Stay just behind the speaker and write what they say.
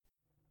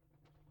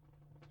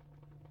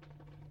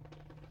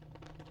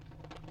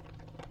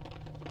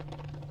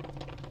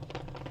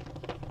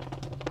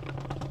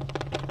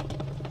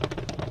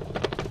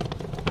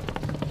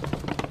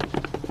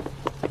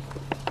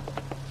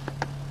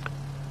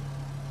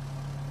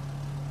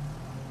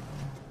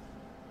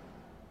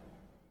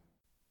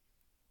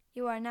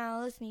You are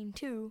now listening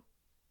to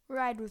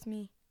Ride With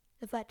Me,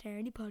 the Flat Tire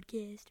Andy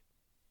podcast.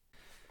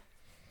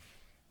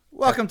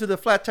 Welcome to the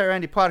Flat Tire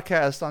Andy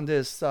podcast on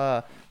this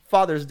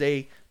Father's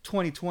Day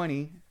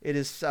 2020. It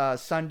is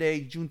Sunday,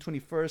 June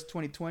 21st,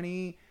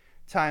 2020.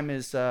 Time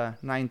is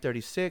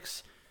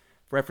 9:36.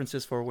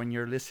 References for when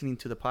you're listening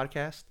to the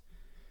podcast.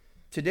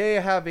 Today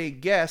I have a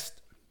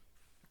guest.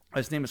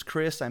 His name is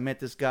Chris. I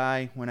met this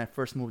guy when I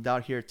first moved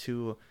out here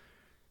to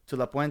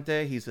La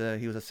Puente. He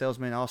was a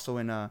salesman also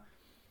in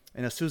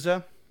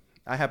Azusa.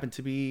 I happened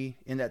to be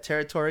in that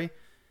territory,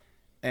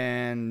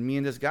 and me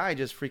and this guy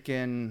just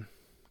freaking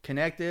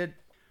connected.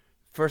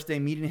 First day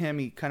meeting him,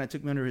 he kind of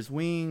took me under his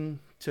wing,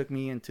 took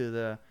me into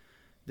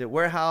the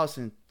warehouse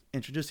and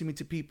introducing me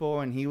to people,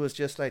 and he was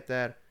just like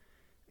that,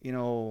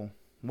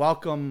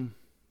 welcome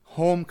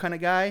home kind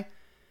of guy.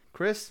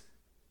 Chris?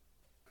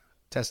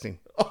 Testing.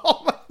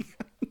 Oh my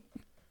God.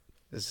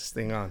 Is this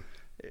thing on?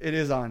 It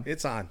is on.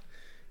 It's on.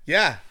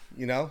 Yeah,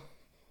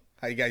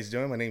 how you guys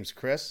doing? My name's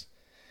Chris.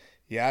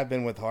 Yeah, I've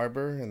been with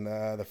Harbor, and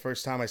the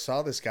first time I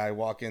saw this guy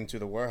walk into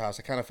the warehouse,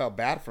 I kind of felt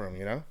bad for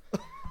him,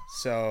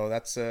 So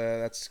that's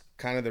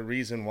kind of the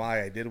reason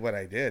why I did what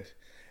I did.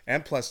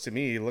 And plus, to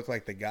me, he looked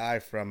like the guy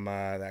from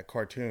that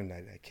cartoon.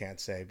 I can't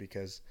say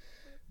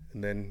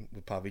and then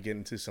we'll probably get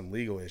into some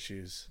legal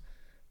issues.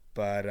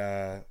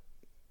 But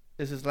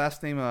is his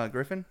last name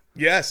Griffin?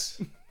 Yes.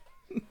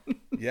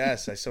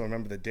 Yes, I still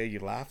remember the day you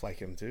laughed like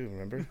him too,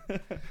 remember?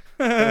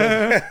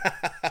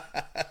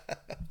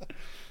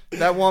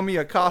 That won me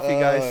a coffee,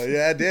 guys.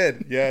 Yeah, I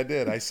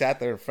did. I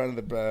sat there in front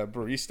of the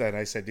barista and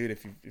I said, dude,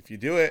 if you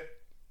do it,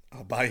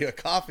 I'll buy you a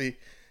coffee.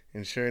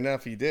 And sure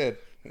enough, he did.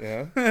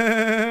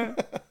 Yeah.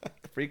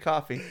 Free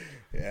coffee.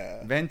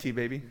 Yeah. Venti,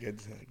 baby.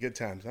 Good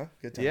times, huh?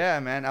 Good times.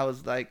 Yeah, man. I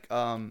was like,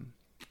 no,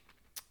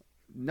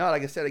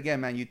 like I said again,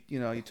 man.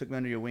 You took me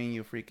under your wing.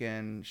 You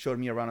freaking showed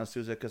me around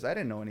Azusa because I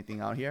didn't know anything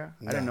out here.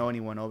 No. I didn't know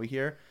anyone over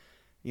here.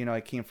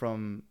 I came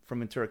from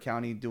Ventura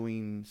County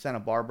doing Santa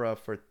Barbara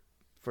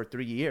for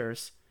 3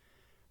 years.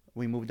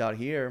 We moved out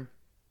here.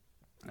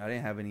 I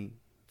didn't have any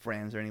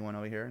friends or anyone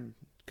over here.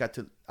 I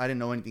didn't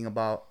know anything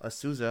about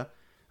Azusa.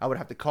 I would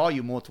have to call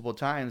you multiple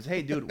times.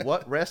 Hey, dude,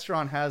 what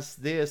restaurant has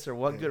this or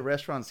what good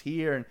restaurants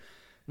here? And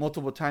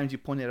multiple times you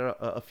pointed out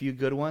a few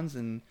good ones.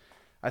 And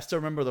I still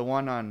remember the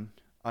one on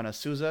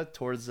Azusa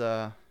towards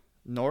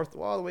north,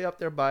 all the way up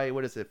there by,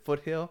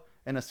 Foothill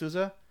and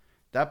Azusa.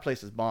 That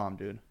place is bomb,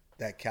 dude.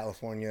 That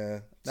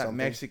California... That something?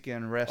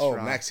 Mexican restaurant.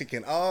 Oh,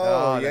 Mexican.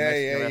 Oh,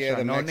 yeah.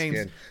 The no Mexican.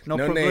 names. No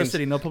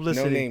publicity.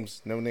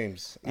 No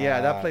names.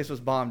 Yeah, that place was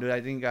bomb, dude. I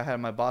think I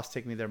had my boss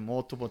take me there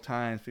multiple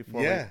times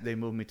before they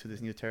moved me to this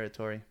new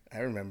territory. I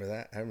remember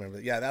that.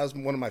 Yeah, that was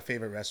one of my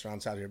favorite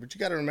restaurants out here. But you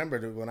got to remember,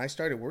 dude, when I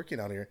started working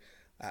out here,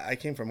 I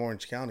came from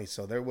Orange County,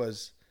 so there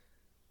was...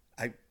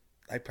 I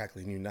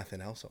practically knew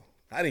nothing else.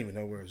 I didn't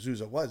even know where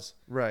Azusa was.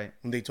 Right.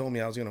 When they told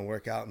me I was going to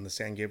work out in the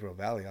San Gabriel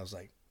Valley, I was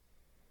like,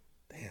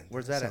 damn,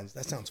 where's that at?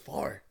 That sounds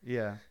far.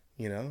 Yeah.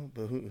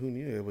 But who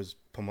knew it was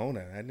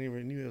Pomona? I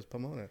never knew it was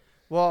Pomona.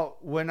 Well,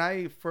 when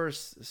I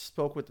first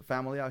spoke with the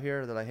family out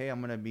here, they're like, hey,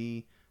 I'm going to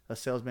be a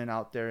salesman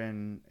out there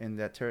in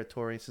that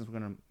territory. Since we're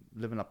going to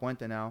live in La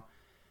Puente now,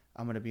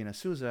 I'm going to be in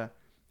Azusa.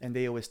 And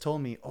they always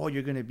told me, oh,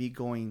 you're going to be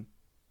going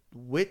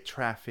with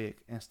traffic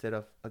instead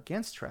of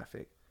against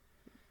traffic.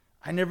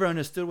 I never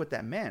understood what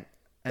that meant.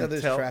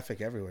 There's traffic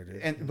everywhere,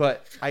 dude.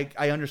 But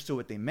I understood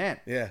what they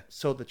meant. Yeah.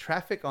 So the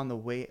traffic on the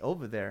way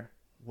over there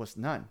was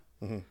none.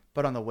 Mm-hmm.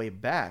 But on the way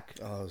back,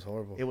 it was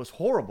horrible. It was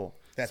horrible.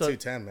 That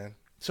 210, man.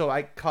 So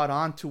I caught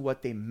on to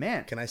what they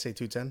meant. Can I say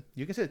 210?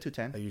 You can say the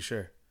 210. Are you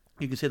sure?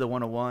 You can say the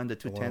 101, the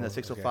 210, the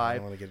 605. Okay, I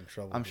don't want to get in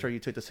trouble. I'm sure you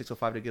took the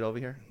 605 to get over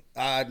here.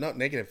 No,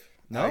 negative.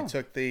 No, I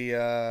took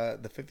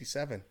the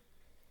 57.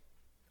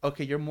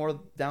 Okay, you're more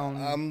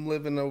down. I'm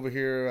living over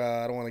here.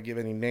 I don't want to give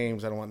any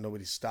names. I don't want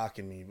nobody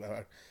stalking me.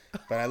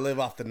 But I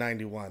live off the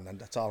 91.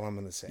 That's all I'm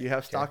going to say. You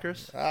have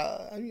stalkers?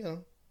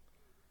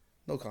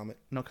 No comment.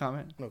 No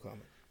comment? No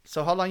comment.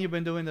 So how long you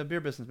been doing the beer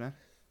business, man?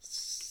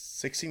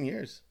 16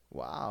 years.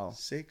 Wow.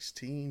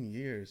 16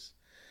 years.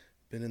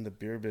 Been in the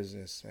beer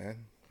business,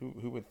 man.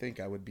 Who would think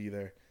I would be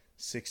there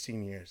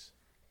 16 years?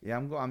 Yeah,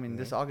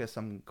 this August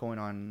I'm going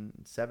on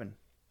 7.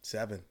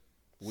 7.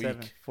 Week.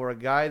 7. For a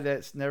guy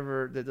that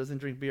doesn't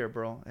drink beer,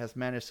 bro, has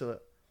managed to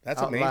That's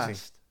outlast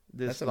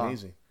amazing. That's long.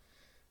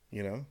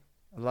 Amazing.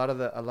 A lot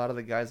of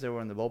the guys that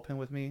were in the bullpen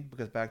with me,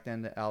 because back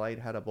then the Allied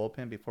had a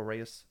bullpen before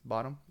Reyes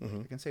bought them.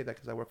 Mm-hmm. I can say that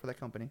because I work for that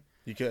company.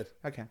 You could.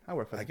 I can. I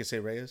work for them. I can say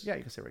Reyes? Yeah,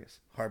 you can say Reyes.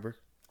 Harbor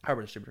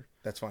Distributor.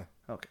 That's fine.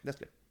 Okay, that's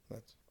good.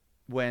 That's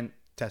when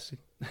testing.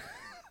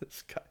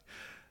 This guy.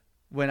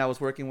 When I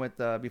was working with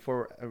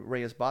before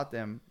Reyes bought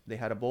them, they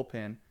had a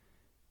bullpen,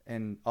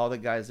 and all the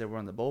guys that were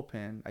on the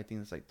bullpen, I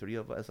think it's like 3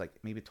 of us, like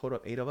maybe a total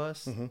of 8 of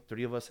us. Mm-hmm.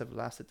 3 of us have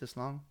lasted this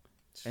long,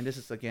 and this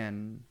is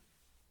again,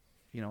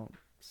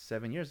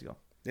 7 years ago.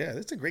 Yeah,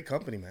 it's a great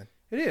company, man.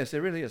 It is. It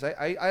really is.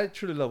 I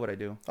truly love what I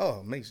do. Oh,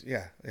 amazing.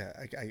 Yeah.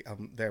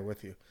 I'm there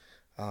with you.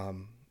 I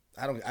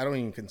don't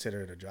even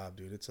consider it a job,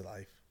 dude. It's a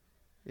life.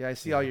 Yeah, I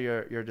see all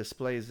your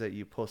displays that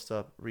you post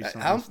up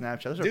recently I'm- on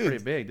Snapchat. Those are dude.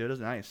 pretty big, dude.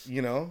 Those are nice.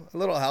 You know, a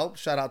little help.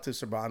 Shout out to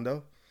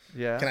Servando.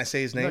 Yeah. Can I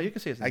say his name? No, you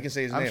can say his name. I can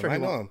say his I'm name. Sure I he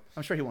know won't- him.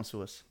 I'm sure he won't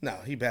sue us. No,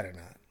 he better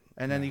not.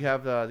 And then you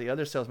have the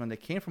other salesman that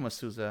came from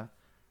Azusa.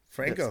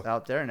 Franco. That's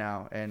out there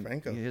now, and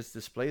Franco. his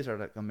displays are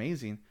like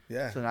amazing.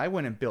 Yeah. So then I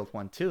went and built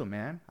one too,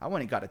 man. I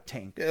went and got a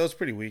tank. It was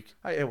pretty weak.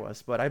 It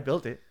was, but I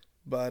built it.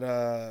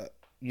 But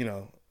you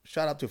know,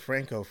 shout out to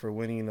Franco for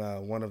winning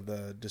one of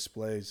the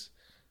displays.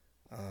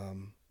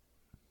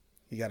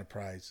 He got a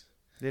prize.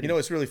 Did You know,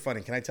 it's really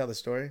funny. Can I tell the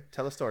story?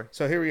 Tell the story.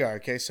 So here we are.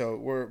 Okay, so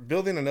we're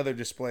building another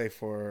display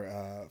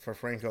for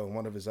Franco in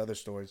one of his other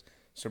stores.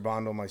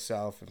 Servando,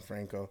 myself, and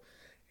Franco,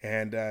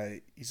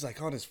 and he's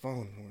like on his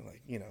phone. And we're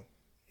like, you know,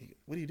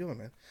 what are you doing,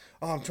 man?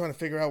 Oh, I'm trying to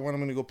figure out when I'm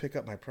going to go pick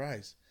up my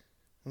prize.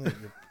 I'm like,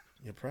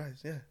 your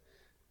prize, yeah.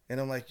 And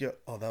I'm like,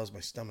 oh, that was my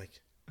stomach.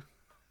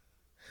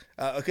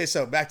 Okay,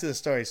 so back to the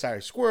story.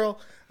 Sorry, squirrel.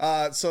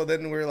 So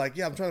then we're like,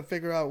 yeah, I'm trying to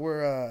figure out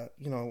where,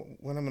 you know,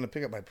 when I'm going to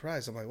pick up my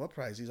prize. I'm like, what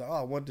prize? He's like,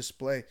 oh, one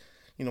display,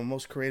 you know,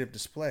 most creative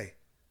display.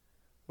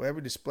 Well,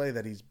 every display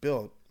that he's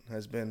built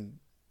has been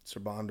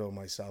Servando,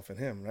 myself, and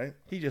him, right?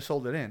 He just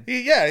sold it in.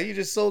 He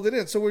just sold it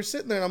in. So we're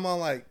sitting there, and I'm all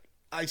like,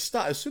 I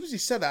stopped. As soon as he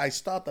said that, I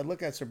stopped. I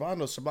look at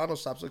Servando. Servando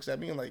stops, looks at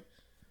me, and like,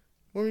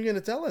 when are you going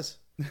to tell us?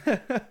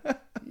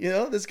 You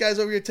know, this guy's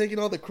over here taking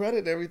all the credit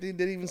and everything.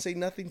 Didn't even say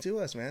nothing to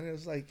us, man. It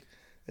was like,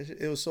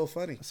 it was so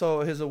funny. So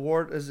his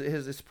award,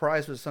 his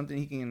prize was something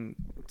he can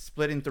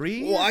split in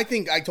three. Well, I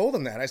think I told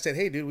him that. I said,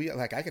 hey, dude,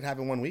 I could have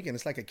it one weekend.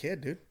 It's like a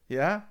kid, dude.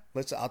 Yeah.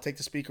 I'll take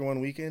the speaker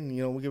one weekend.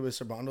 You know, we'll give it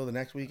to Servando the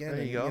next weekend.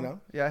 There you go. You know?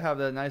 Yeah, I have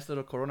the nice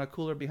little Corona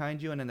cooler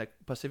behind you, and then the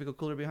Pacifico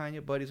cooler behind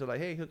you. Buddies are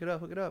like, hey, hook it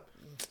up.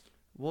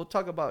 We'll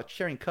talk about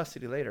sharing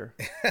custody later.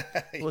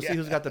 We'll see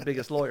who's got the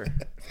biggest lawyer.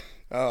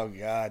 Oh,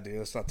 God, dude.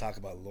 Let's not talk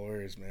about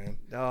lawyers, man.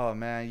 Oh,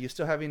 man. You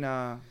still having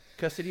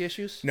custody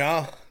issues?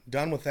 No,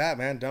 done with that,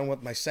 man. Done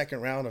with my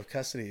second round of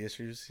custody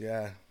issues.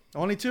 Yeah.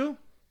 Only two?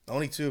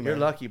 Only two, man. You're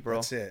lucky,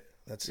 bro. That's it.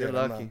 You're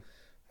lucky.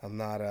 I'm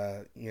not,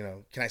 you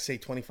know, can I say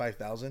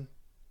 25,000?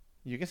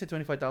 You can say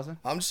 25,000.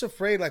 I'm just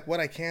afraid, like, what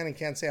I can and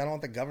can't say. I don't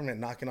want the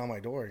government knocking on my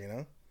door, you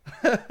know?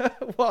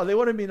 Well, they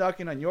wouldn't be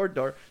knocking on your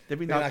door. They'd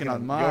be knocking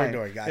on mine.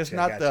 your door. Gotcha, it's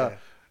not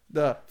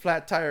the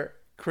Flat Tire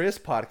Chris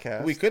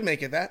podcast. We could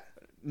make it that.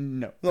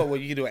 No. No, well,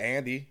 you could do an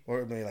Andy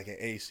or maybe like an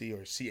AC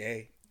or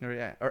CA.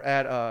 Or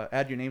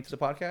add your name to the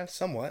podcast.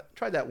 Somewhat.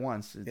 Tried that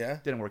once. It Yeah?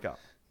 didn't work out.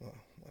 Well,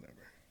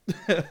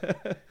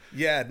 whatever.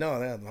 Yeah,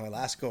 no, my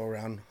last go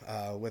around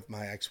with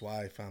my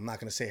ex-wife. I'm not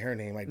going to say her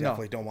name. I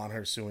definitely don't want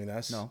her suing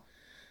us. No.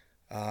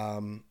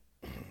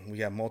 We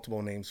have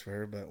multiple names for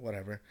her, but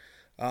whatever.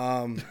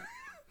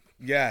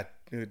 Yeah,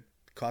 it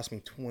cost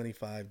me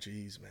 25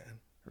 G's, man,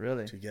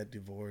 Really? to get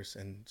divorced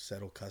and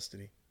settle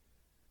custody.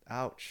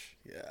 Ouch.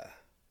 Yeah.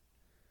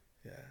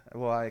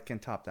 Well, I can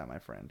top that, my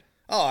friend.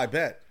 Oh, I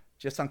bet.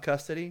 Just on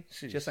custody?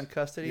 Jeez. Just on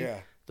custody? Yeah.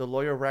 The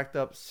lawyer racked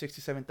up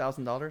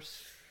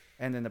 $67,000.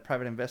 And then the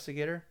private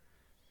investigator,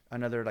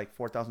 another like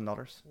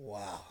 $4,000.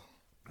 Wow.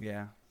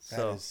 Yeah. That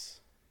So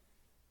is.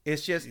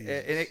 it's just,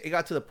 Jesus. it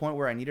got to the point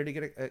where I needed to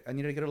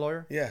get a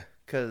lawyer. Yeah.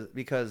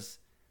 Because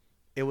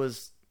it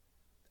was,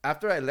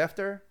 after I left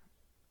her,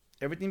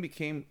 everything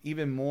became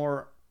even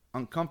more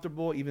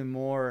uncomfortable, even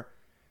more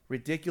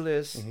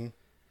ridiculous. Mm-hmm.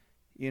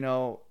 You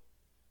know,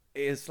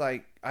 it's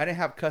like I didn't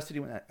have custody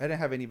I didn't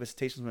have any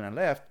visitations when I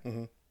left.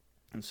 Mm-hmm.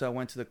 And so I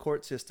went to the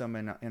court system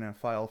and I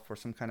filed for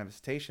some kind of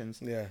visitations.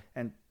 Yeah.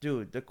 And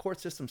dude, the court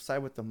system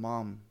side with the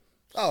mom.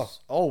 Oh.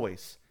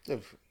 Always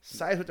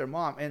sides with their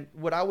mom. And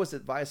what I was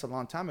advised a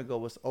long time ago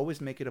was always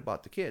make it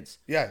about the kids.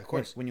 Yeah, of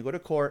course. When you go to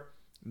court,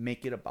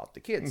 make it about the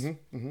kids.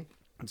 Mm-hmm. Mm-hmm.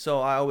 And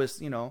so I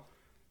always,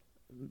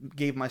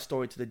 gave my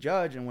story to the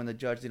judge. And when the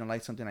judge didn't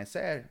like something I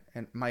said,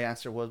 and my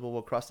answer was, well,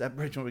 we'll cross that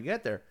bridge when we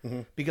get there.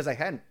 Mm-hmm. Because I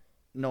had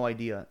no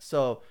idea.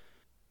 So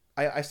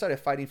I started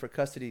fighting for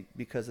custody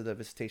because of the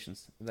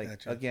visitations. Like,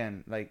 Gotcha.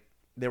 again, like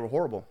they were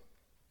horrible.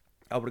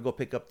 I would go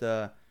pick up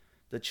the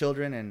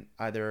children, and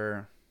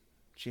either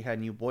she had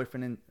a new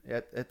boyfriend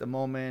at the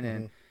moment,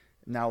 and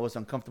now I was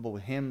uncomfortable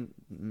with him,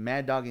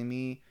 mad dogging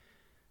me.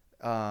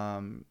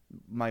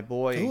 My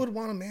boy. Who would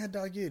want to mad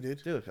dog you,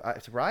 dude? Dude,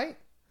 right?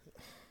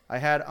 I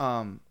had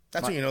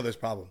That's when you know there's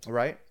problems.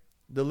 right.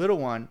 The little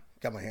one.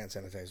 Got my hand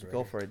sanitizer. Right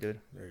Go here. for it,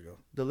 dude. There you go.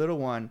 The little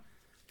one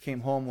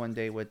came home one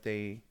day with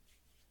a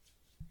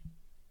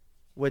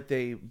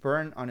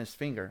burn on his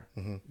finger.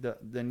 Mm-hmm.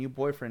 The new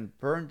boyfriend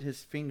burned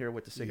his finger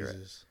with the cigarette.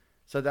 Jesus.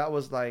 So that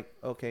was like,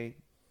 okay,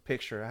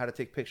 picture. I had to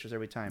take pictures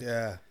every time.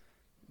 Yeah.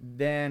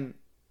 Then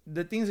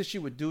the things that she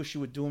would do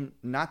them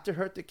not to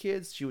hurt the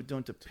kids. She would do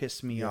them to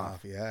piss me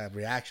off. Yeah.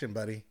 Reaction,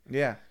 buddy.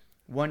 Yeah.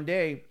 One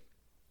day,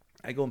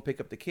 I go and pick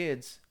up the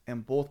kids,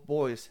 and both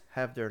boys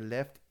have their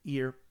left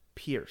ear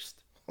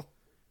pierced.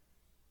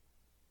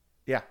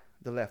 Yeah,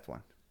 the left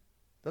one.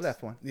 The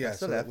left one. Yeah. That's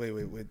the So left.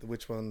 wait.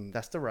 Which one?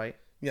 That's the right.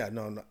 Yeah.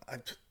 No.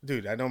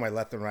 Dude, I know my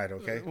left and right.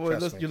 Okay. Well,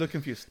 Trust me. you look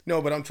confused.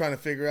 No, but I'm trying to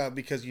figure out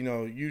because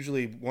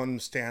usually one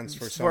stands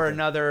for something. For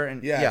another,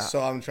 and Yeah.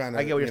 So I'm trying to.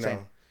 I get what you're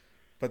saying.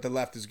 But the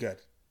left is good.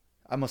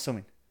 I'm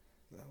assuming.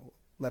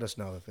 let us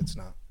know if it's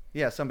not.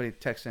 Yeah, somebody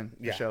text in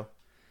the Yeah. show.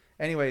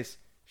 Anyways,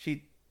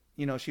 she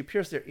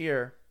pierced their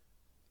ear.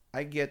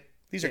 I get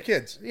These are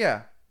kids.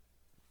 Yeah,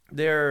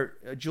 they're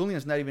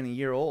Julian's not even a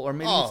year old, or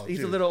maybe Oh, he's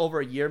a dude. little over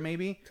a year,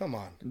 maybe. Come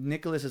on.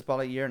 Nicholas is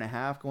probably a year and a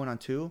half, going on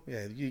 2.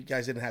 Yeah, you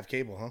guys didn't have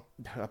cable,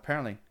 huh?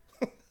 Apparently.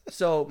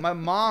 So my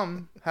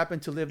mom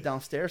happened to live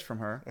downstairs from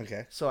her.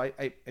 Okay. So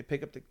I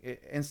pick up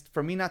and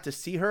for me not to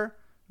see her,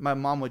 my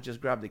mom would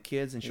just grab the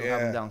kids and she'll have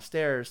them Yeah.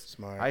 downstairs.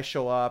 Smart. I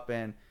show up,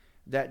 and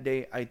that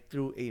day I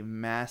threw a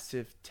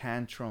massive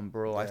tantrum,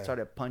 bro. I Yeah.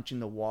 started punching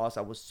the walls.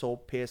 I was so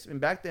pissed. And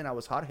back then I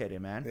was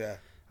hot-headed, man. Yeah.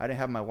 I didn't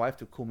have my wife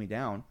to cool me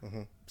down.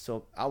 Mhm.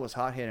 So I was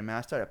hot-headed, man.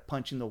 I started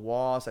punching the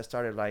walls.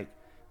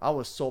 I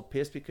was so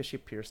pissed because she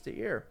pierced the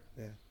ear.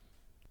 Yeah.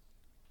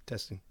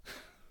 Testing.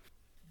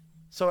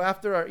 So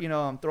after,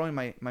 I'm throwing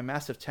my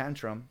massive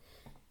tantrum,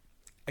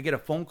 I get a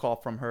phone call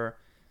from her,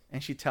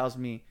 and she tells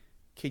me,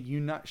 "Can you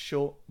not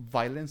show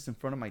violence in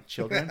front of my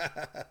children?"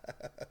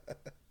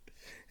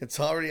 It's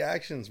all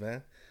reactions,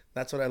 man.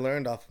 That's what I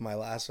learned off of my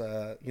last,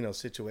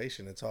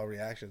 situation. It's all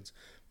reactions.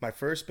 My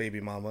first baby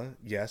mama,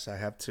 yes, I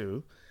have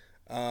 2,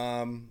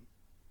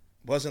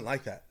 wasn't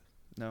like that.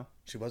 No.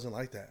 She wasn't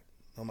like that.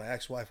 No, my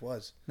ex-wife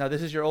was. Now,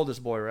 this is your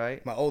oldest boy,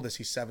 right? My oldest,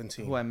 he's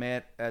 17. Who I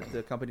met at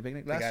the company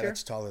picnic The last guy year?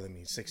 that's taller than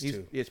me,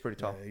 6'2". It's pretty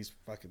tall. Yeah, he's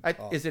fucking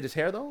tall. Is it his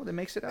hair, though, that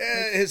makes it up?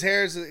 His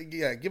hair's,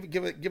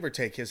 give or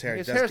take, his hair.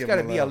 His does hair's give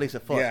gotta him be at least a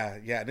foot. Yeah,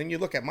 yeah. Then you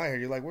look at my hair,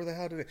 you're like, where the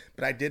hell did it?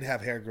 But I did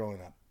have hair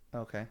growing up.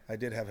 Okay. I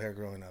did have hair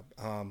growing up.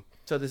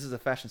 So this is a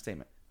fashion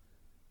statement.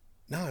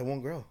 No, it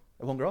won't grow.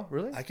 It won't grow?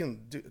 Really? I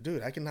can,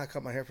 dude, I can not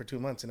cut my hair for 2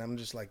 months and I'm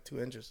just like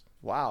 2 inches.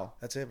 Wow.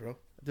 That's it, bro.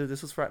 Dude,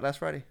 this was last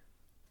Friday.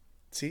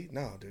 See?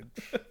 No, dude.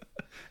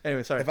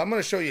 Anyway, sorry. If I'm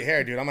going to show you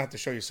hair, dude, I'm going to have to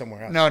show you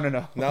somewhere else. No.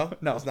 No? No.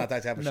 It's not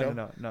that type of show?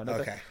 No.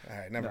 Okay. All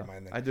right. Never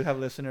mind then. I do have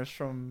listeners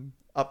from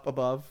up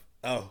above.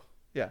 Oh.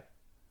 Yeah.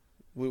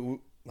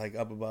 Like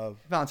up above.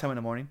 Valentine in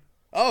the morning.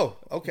 Oh,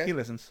 okay. He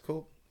listens.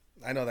 Cool.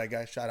 I know that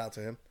guy. Shout out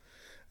to him.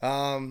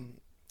 I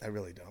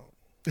really don't.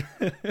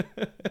 But,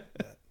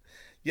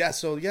 yeah.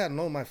 So yeah,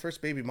 no, my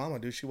first baby mama,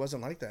 dude, she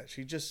wasn't like that.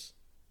 She just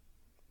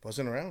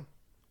wasn't around.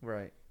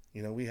 Right.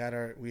 You know, we had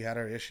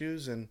our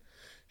issues, and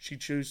she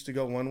chose to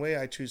go one way,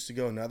 I choose to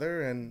go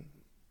another, and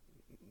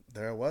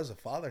there I was, a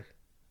father.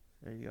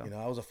 There you go. You know,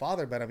 I was a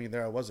father, but I mean,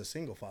 there I was, a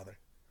single father.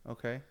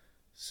 Okay.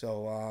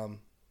 So,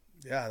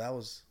 yeah, that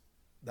was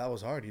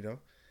hard, you know.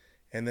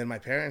 And then my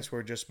parents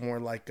were just more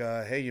like,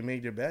 hey, you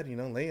made your bed, you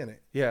know, lay in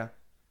it. Yeah.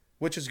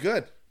 Which is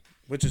good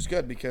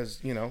because,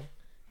 you know,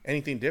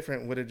 anything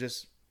different would have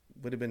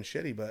been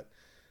shitty. But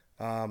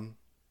I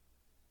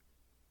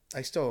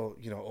still,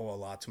 you know, owe a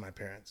lot to my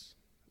parents.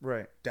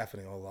 Right.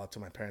 Definitely owe a lot to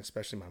my parents,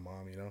 especially my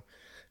mom, you know,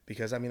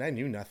 because I mean, I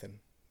knew nothing,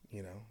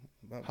 you know.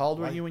 How old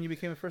were you when you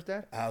became a first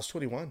dad? I was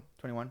 21,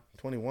 21.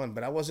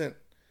 but I wasn't,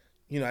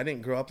 you know, I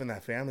didn't grow up in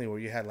that family where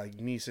you had like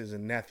nieces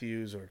and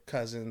nephews or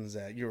cousins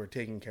that you were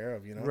taking care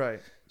of, you know?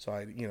 Right. So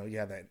you know, you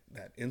have that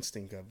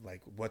instinct of like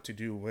what to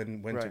do,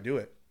 when to Right. do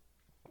it.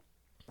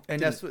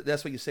 And that's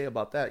what you say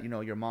about that. You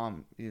know, your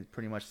mom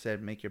pretty much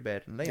said, make your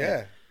bed and lay in Yeah.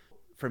 it.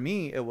 For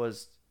me, it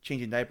was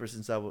changing diapers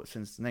since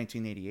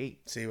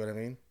 1988. See what I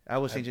mean? I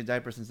was changing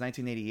diapers since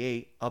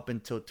 1988 up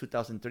until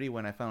 2003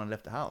 when I finally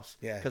left the house.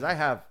 Yeah. Because I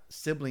have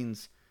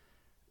siblings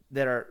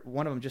that are,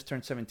 one of them just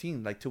turned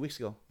 17 like 2 weeks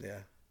ago.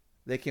 Yeah.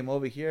 They came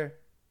over here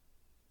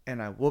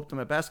and I whooped them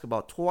at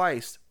basketball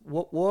twice.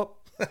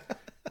 Whoop.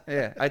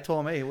 Yeah. I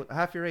told him, hey,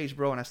 half your age,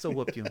 bro. And I still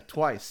whooped you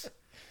twice.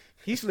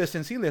 He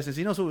listens. He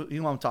knows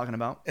who I'm talking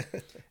about.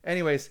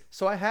 Anyways,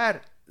 so I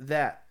had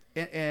that.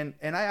 And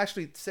I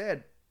actually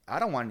said, I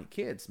don't want any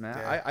kids, man.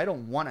 Yeah. I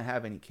don't want to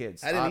have any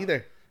kids. I didn't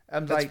either.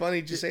 I'm That's like,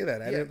 funny you say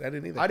that. I yeah,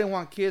 didn't either. I didn't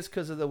want kids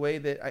because of the way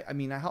that I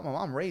mean, I helped my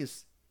mom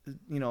raise, 8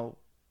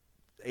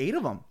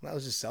 of them. I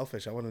was just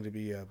selfish. I wanted to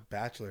be a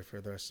bachelor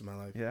for the rest of my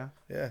life. Yeah.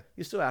 Yeah.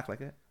 You still act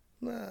like it.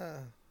 Nah,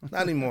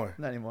 not anymore.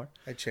 Not anymore.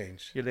 I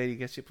changed. Your lady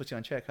puts you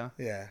on check, huh?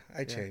 Yeah,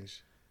 I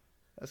changed.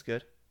 That's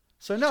good.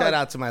 So no. Shout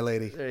out to my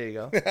lady. There you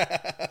go.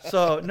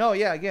 So no,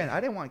 yeah. Again,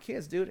 I didn't want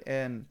kids, dude,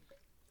 and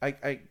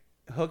I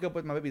hook up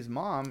with my baby's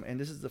mom, and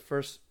this is the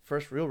first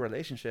real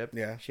relationship.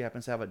 Yeah. She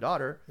happens to have a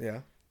daughter,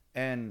 Yeah.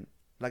 and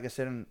like I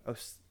said in a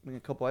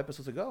couple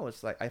episodes ago,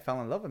 it's like I fell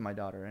in love with my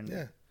daughter, and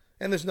Yeah.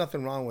 And there's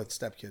nothing wrong with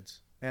stepkids.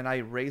 and I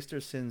raised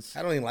her since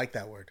I don't even like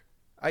that word.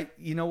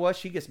 you know what,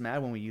 she gets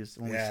mad when we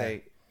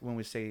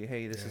say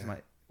hey, this is my.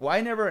 Well,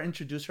 I never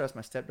introduced her as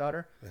my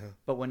stepdaughter,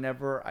 but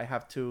whenever I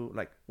have to,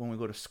 like when we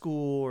go to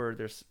school or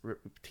there's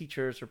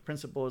teachers or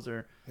principals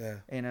and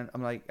then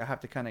I'm like, I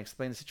have to kind of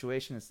explain the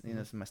situation. It's,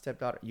 it's my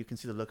stepdaughter. You can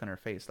see the look on her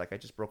face, like I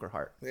just broke her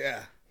heart. Yeah.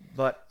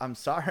 But I'm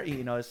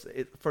sorry,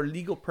 for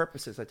legal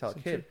purposes. I tell a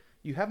kid,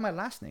 you have my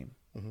last name.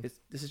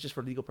 This is just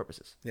for legal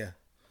purposes. Yeah.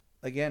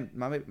 Again,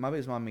 my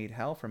baby's mom made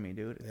hell for me,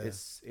 dude. Yeah.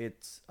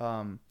 It's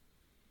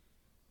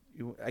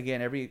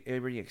again,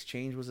 every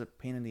exchange was a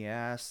pain in the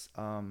ass.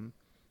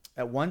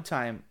 At one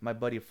time, my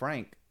buddy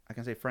Frank, I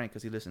can say Frank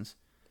because he listens,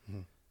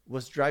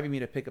 was driving me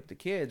to pick up the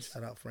kids.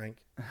 Shout out Frank.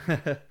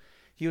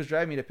 He was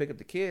driving me to pick up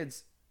the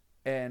kids,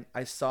 and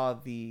I saw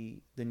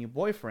the new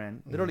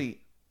boyfriend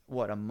literally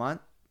a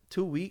month,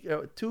 2 weeks,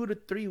 2 to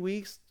 3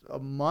 weeks, a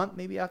month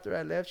maybe after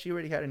I left. She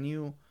already had a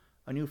new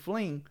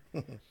fling,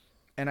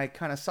 and I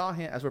kind of saw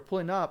him as we're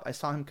pulling up. I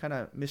saw him kind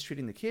of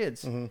mistreating the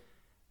kids.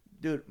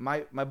 Dude,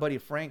 my buddy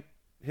Frank,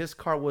 his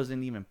car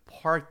wasn't even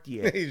parked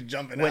yet. He's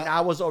jumping when out.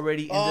 I was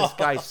already in this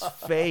guy's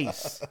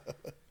face.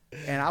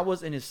 And I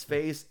was in his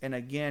face, and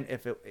again,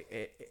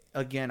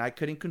 I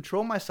couldn't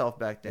control myself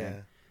back then.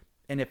 Yeah.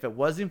 And if it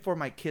wasn't for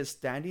my kids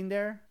standing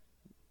there,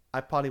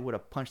 I probably would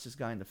have punched this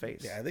guy in the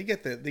face. Yeah, they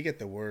get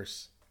the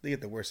worst. They get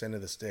the worst end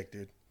of the stick,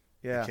 dude.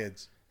 Yeah. The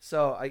kids.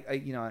 So I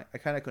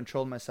kind of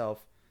controlled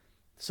myself.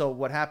 So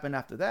what happened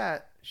after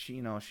that?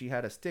 She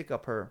had a stick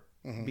up her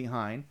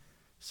behind.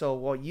 So,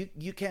 well,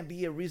 you can't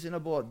be a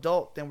reasonable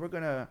adult. Then we're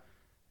gonna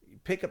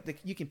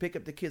you can pick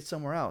up the kids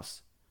somewhere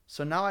else.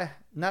 So now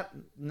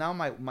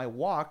my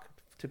walk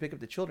to pick up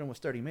the children was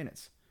 30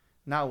 minutes.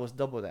 Now it was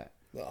double that.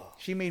 Oh.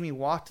 She made me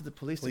walk to the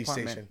police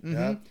department. Station.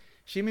 Yeah.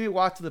 She made me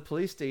walk to the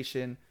police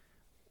station,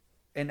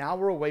 an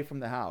hour away from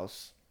the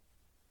house.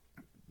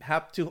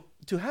 Have to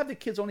have the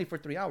kids only for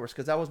 3 hours,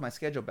 because that was my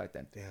schedule back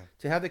then. Yeah.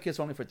 To have the kids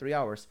only for 3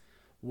 hours.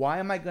 Why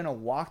am I gonna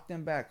walk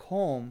them back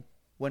home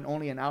when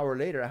only an hour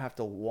later I have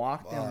to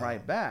walk them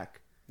right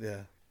back?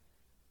 Yeah.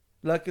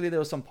 Luckily, there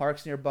was some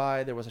parks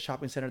nearby. There was a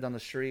shopping center down the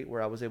street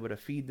where I was able to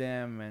feed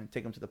them and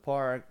take them to the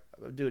park.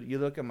 Dude, you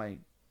look at my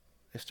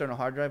external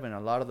hard drive, and a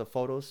lot of the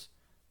photos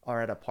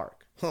are at a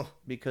park,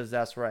 because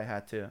that's where I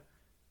had to.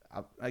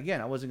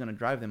 I wasn't gonna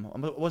drive them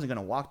home. I wasn't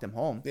gonna walk them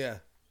home. Yeah.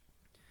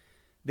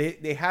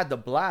 They had the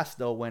blast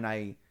though when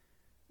I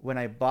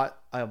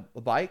bought a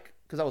bike,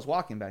 because I was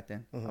walking back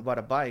then. I bought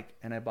a bike,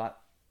 and I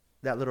bought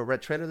that little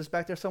red trailer that's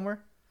back there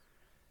somewhere.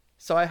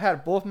 So I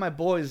had both my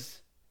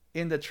boys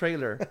in the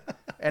trailer,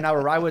 and I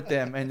would ride with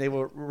them, and they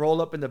would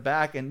roll up in the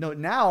back. And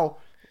now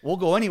we'll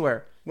go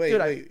anywhere. Wait,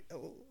 Dude, wait.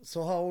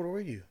 So how old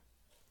were you?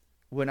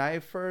 When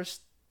I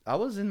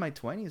was in my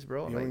 20s,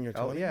 bro. You were in your 20s?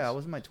 Oh, yeah, I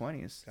was in my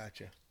 20s.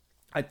 Gotcha.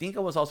 I think I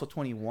was also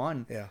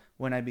 21 Yeah.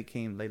 when I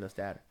became Layla's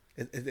dad.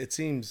 It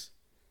seems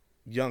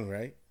young,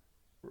 right?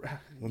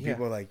 When Yeah.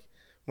 people are like,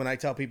 when I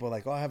tell people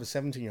like, oh, I have a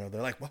 17-year-old,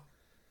 they're like, what?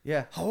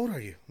 Yeah. How old are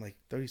you? I'm like,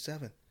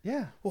 37.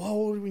 Yeah. Well, how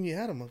old were you when you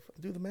had him?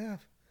 Do the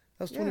math.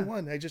 I was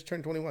 21. I just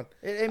turned 21.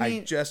 I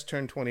just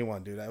turned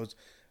 21, dude.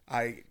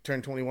 I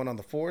turned 21 on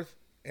the 4th,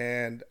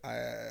 and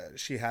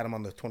she had him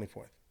on the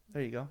 24th.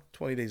 There you go.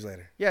 20 days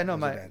later. Yeah, no,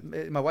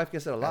 my wife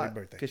gets it a lot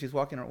birthday. because she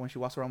walks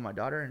around with my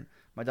daughter, and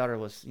my daughter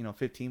was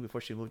 15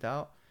 before she moved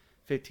out,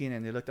 15,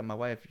 and they looked at my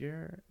wife.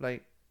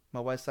 My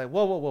wife's like,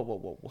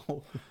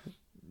 whoa.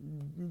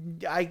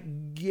 I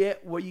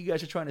get what you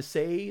guys are trying to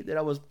say, that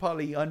I was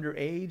probably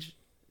underage.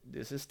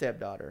 This is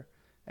stepdaughter,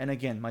 and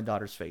again, my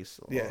daughter's face.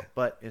 Yeah,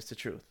 but it's the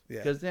truth. Yeah,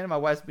 because then my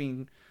wife's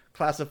being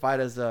classified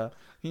as a,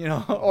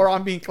 or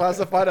I'm being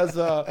classified as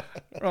a,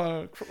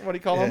 what do you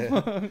call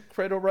them?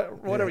 Cradle,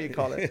 whatever you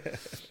call it.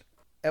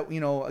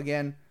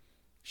 Again,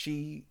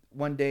 she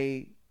one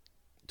day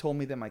told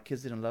me that my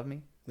kids didn't love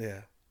me.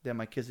 Yeah. That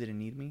my kids didn't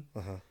need me.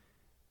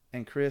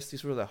 And Chris,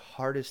 these were the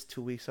hardest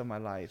 2 weeks of my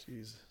life.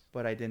 Jesus.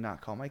 But I did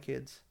not call my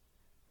kids.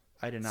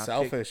 I did not.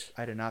 Selfish.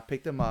 I did not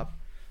pick them up.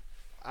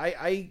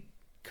 I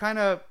kind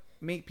of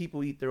make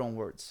people eat their own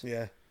words.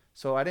 Yeah.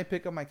 So I didn't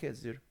pick up my kids,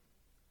 dude.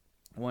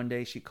 One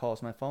day she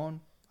calls my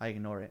phone. I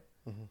ignore it.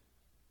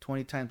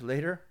 20 times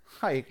later,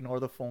 I ignore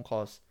the phone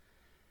calls.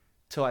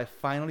 Till I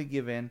finally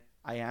give in.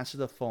 I answer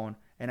the phone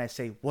and I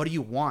say, "What do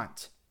you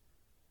want?"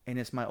 And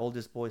it's my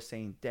oldest boy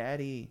saying,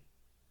 "Daddy."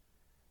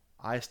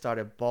 I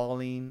started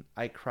bawling.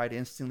 I cried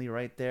instantly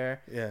right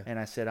there. Yeah. And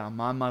I said,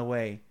 "I'm on my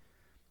way."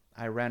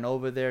 I ran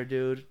over there,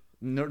 dude.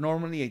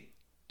 Normally a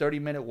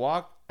 30-minute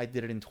walk. I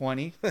did it in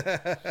 20.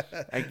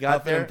 I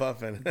got there,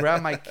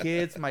 grabbed my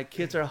kids. My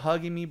kids are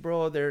hugging me,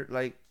 bro. They're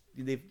like,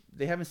 they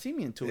haven't seen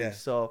me in 2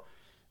 weeks. So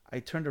I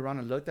turned around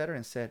and looked at her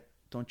and said,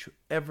 "Don't you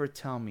ever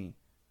tell me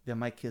that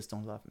my kids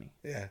don't love me."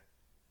 Yeah.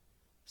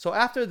 So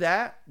after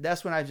that,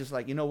 that's when I just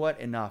like, you know what?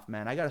 Enough,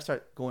 man. I got to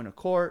start going to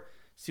court,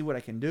 see what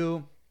I can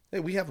do. Hey,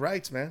 we have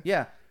rights, man.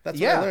 Yeah. That's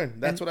what I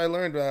learned. That's what I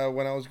learned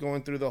when I was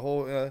going through the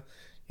whole,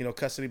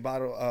 custody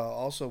battle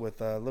also with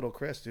little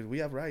Chris, dude. We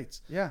have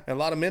rights. Yeah. And a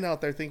lot of men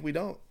out there think we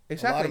don't.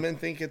 Exactly. A lot of men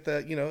think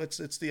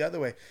it's the other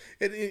way.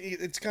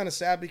 It's kind of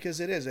sad because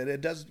it is.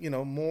 It does,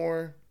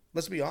 more,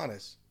 let's be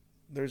honest.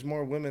 There's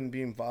more women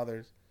being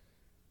fathers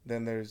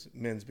than there's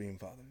men's being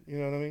fathers. You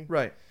know what I mean?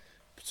 Right.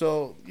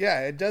 So,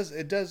 yeah, it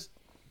does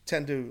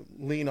tend to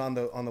lean on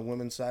the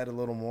women's side a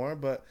little more,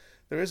 but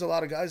there is a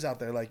lot of guys out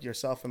there like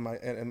yourself and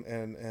like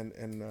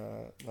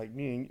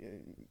me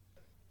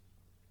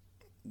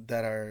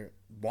that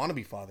want to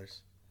be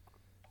fathers,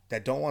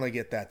 that don't want to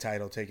get that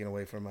title taken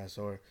away from us,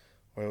 or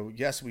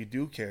yes, we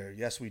do care.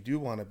 Yes, we do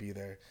want to be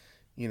there,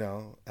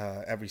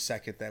 every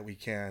second that we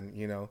can,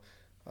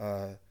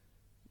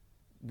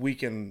 we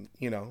can,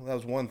 that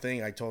was one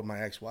thing I told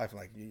my ex-wife,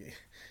 like, you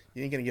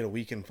ain't going to get a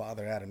weekend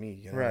father out of me.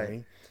 You know what I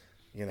mean?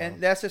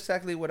 And that's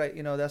exactly what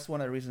that's one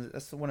of the reasons,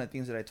 that's one of the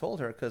things that I told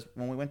her, because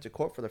when we went to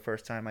court for the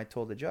first time, I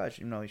told the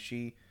judge,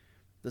 she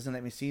doesn't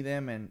let me see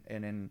them,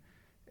 and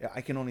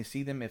I can only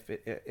see them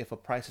if a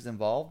price is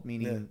involved,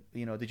 meaning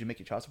did you make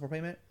your child support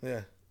payment?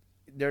 Yeah.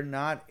 They're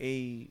not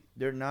a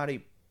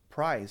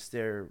prize.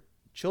 They're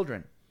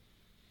children.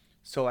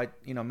 So I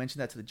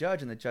mentioned that to the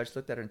judge, and the judge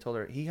looked at her and told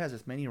her he has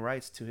as many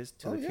rights to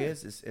the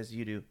kids as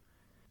you do.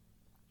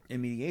 In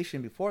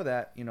mediation, before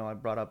that, I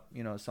brought up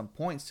some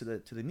points to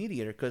the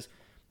mediator, because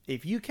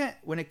if you can't,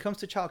 when it comes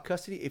to child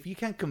custody, if you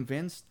can't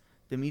convince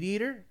the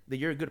mediator that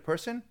you're a good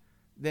person,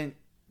 then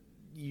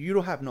you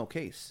don't have no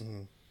case.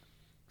 Mm-hmm.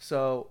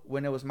 So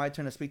when it was my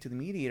turn to speak to the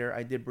mediator,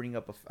 I did bring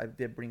up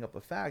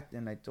a fact,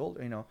 and I told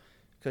her,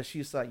 because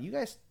she's like,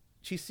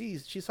 she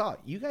saw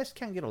you guys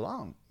can't get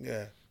along.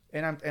 Yeah.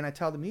 And I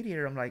tell the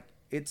mediator, I'm like,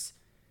 it's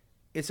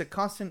a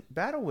constant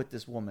battle with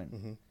this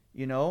woman.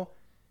 Mm-hmm.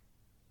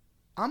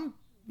 I'm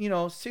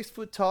 6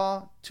 foot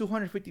tall,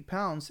 250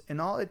 pounds, and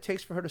all it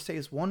takes for her to say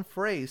is one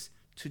phrase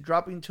to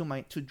drop me to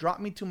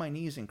my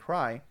knees and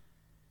cry,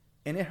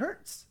 and it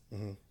hurts.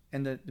 Mm-hmm.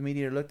 And the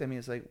mediator looked at me and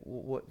was like,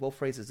 what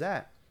phrase is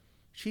that?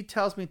 She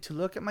tells me to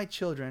look at my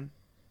children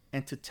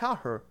and to tell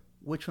her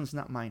which one's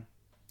not mine.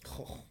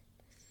 Oh.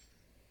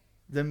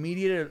 The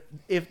mediator,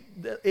 if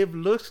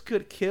looks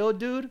could kill,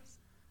 dude,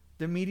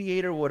 the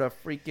mediator would have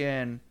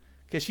freaking,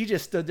 because she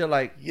just stood there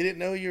like. You didn't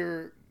know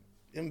you're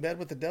in bed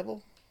with the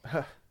devil?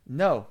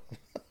 No,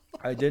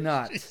 I did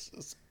not.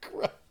 Jesus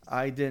Christ.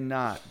 I did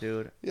not,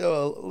 dude.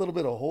 Yo, a little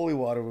bit of holy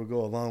water would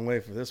go a long way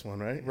for this one,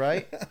 right?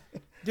 Right?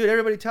 Dude,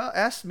 everybody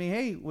asked me,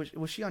 hey,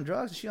 was she on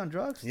drugs? Is she on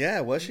drugs?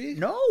 Yeah, was she?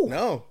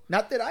 No.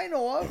 Not that I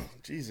know of.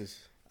 Jesus.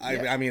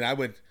 I mean, I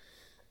would.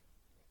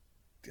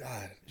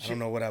 God, I don't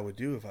know what I would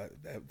do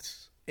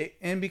if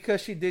and because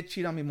she did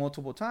cheat on me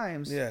multiple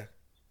times. Yeah.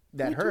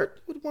 That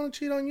hurt. Who would want to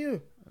cheat on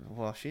you?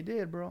 Well, she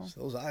did, bro. It's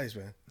those eyes,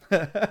 man.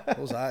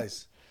 Those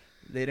eyes.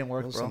 They didn't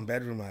work, those bro. Some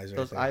bedroom eyes.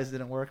 Those eyes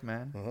didn't work,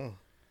 man. Uh-huh.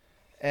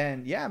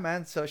 And yeah,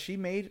 man. So she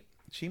made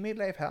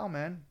life hell,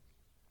 man.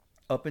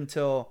 Up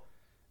until,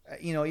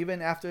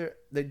 even after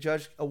the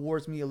judge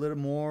awards me a little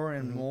more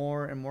and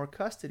more and more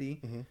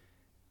custody,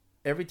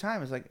 every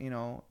time it's like,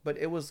 but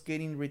it was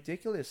getting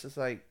ridiculous. It's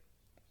like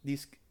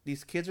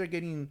these kids are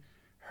getting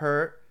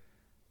hurt.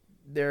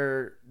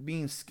 They're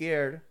being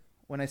scared.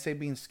 When I say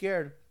being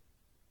scared,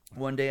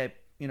 one day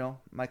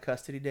my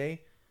custody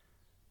day,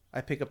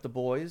 I pick up the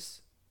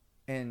boys,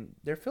 and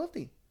they're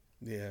filthy.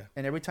 Yeah.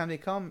 And every time they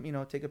come,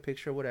 take a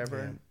picture, whatever,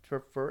 and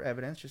for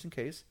evidence, just in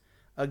case.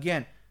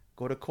 Again,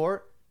 go to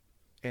court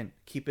and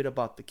keep it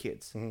about the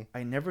kids. Mm-hmm.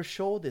 I never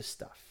show this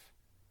stuff.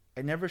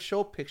 I never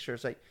show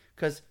pictures,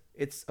 because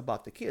it's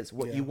about the kids.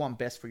 What you want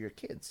best for your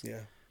kids.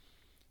 Yeah.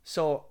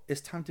 So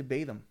it's time to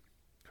bathe them,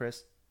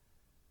 Chris.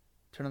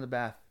 Turn on the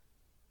bath.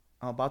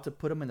 I'm about to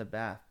put them in the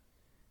bath,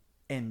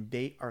 and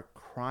they are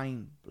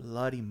crying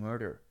bloody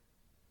murder.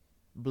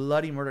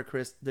 Bloody murder,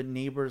 Chris. The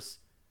neighbors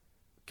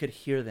could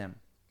hear them.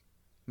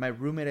 My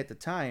roommate at the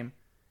time,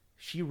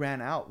 she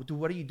ran out. Dude,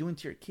 what are you doing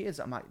to your kids?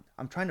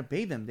 I'm trying to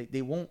bathe them.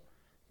 They won't.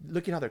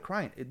 Look at how they're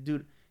crying.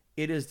 Dude,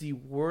 it is the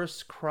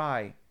worst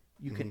cry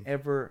you can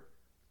ever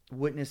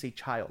witness a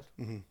child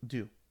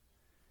do.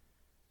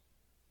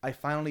 I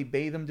finally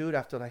bathed them, dude,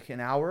 after like an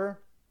hour.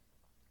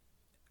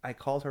 I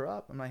called her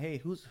up. I'm like, hey,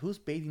 who's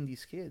bathing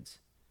these kids?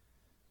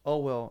 Oh,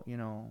 well,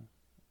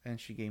 and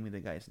she gave me the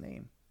guy's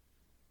name.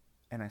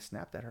 And I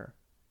snapped at her.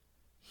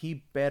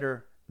 He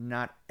better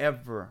not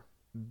ever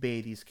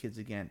bathe these kids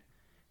again,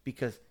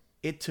 because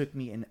it took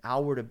me an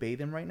hour to bathe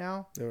them right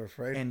now. They were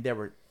afraid? And they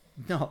were,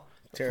 no.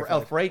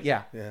 Terrified? Afraid,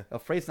 yeah.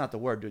 Afraid's not the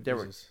word, dude. They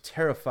were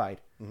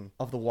terrified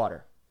of the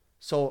water.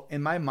 So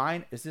in my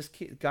mind, is this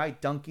guy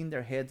dunking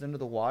their heads under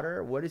the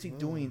water? What is he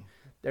doing?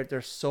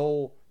 They're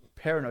so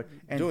paranoid.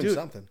 And doing dude,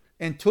 something.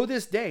 And to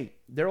this day,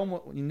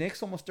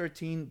 Nick's almost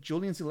 13,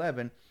 Julian's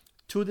 11.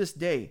 To this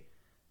day,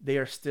 they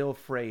are still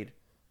afraid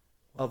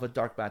of a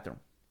dark bathroom.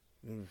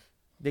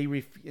 They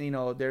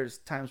there's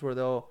times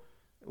where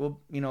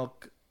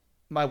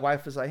my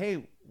wife is like,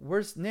 hey,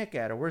 where's Nick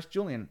at, or where's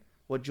Julian?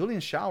 Well,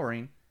 Julian's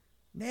showering.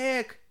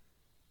 Nick,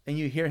 and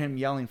you hear him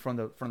yelling from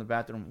the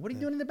bathroom. What are you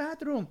doing in the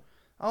bathroom?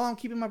 Oh, I'm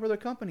keeping my brother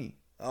company.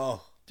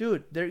 Oh,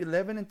 dude, they're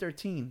 11 and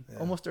 13,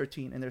 almost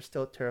 13, and they're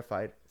still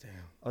terrified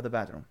of the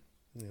bathroom.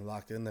 You're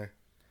locked in there.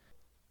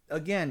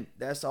 Again,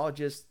 that's all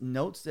just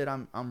notes that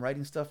I'm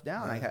writing stuff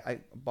down. I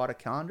bought a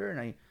calendar and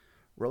I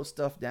wrote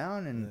stuff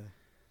down, and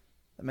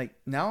I'm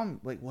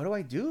like, what do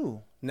I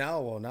do?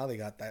 Now they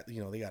got that.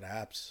 They got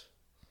apps.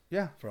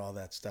 Yeah. For all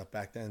that stuff.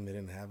 Back then, they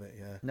didn't have it.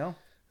 Yeah. No.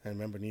 I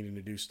remember needing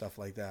to do stuff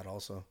like that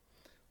also,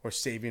 or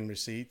saving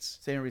receipts.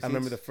 I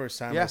remember the first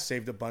time I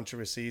saved a bunch of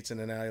receipts, and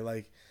then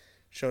I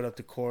showed up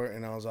to court,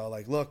 and I was all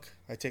like, "Look,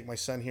 I take my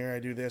son here. I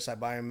do this. I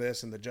buy him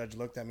this." And the judge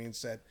looked at me and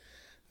said,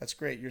 "That's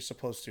great. You're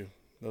supposed to.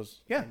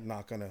 Those are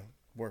not gonna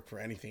work for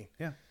anything."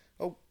 Yeah.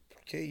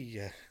 Okay.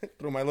 Yeah.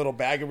 Threw my little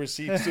bag of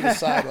receipts to the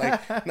side,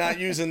 like not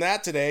using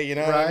that today. You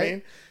know what I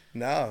mean?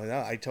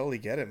 No, I totally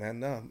get it,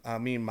 man. No, I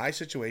mean my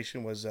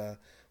situation was a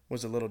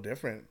little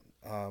different.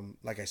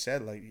 Like I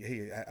said,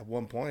 hey, at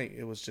one point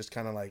it was just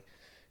kind of like,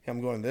 hey,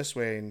 I'm going this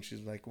way, and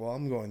she's like, well,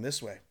 I'm going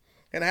this way,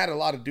 and it had a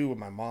lot to do with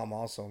my mom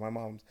also. My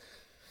mom,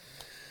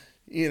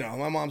 you know,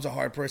 my mom's a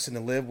hard person to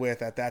live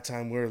with. At that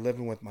time, we were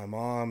living with my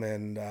mom,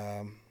 and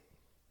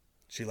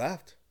she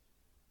left.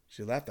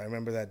 She left. I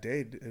remember that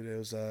day. It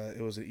was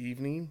an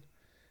evening,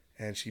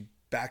 and she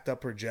backed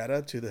up her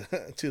Jetta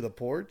to the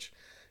porch,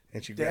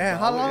 and she grabbed. Damn,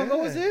 how long ago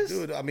was this?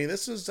 Dude, I mean,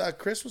 this was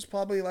Chris was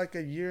probably like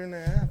a year and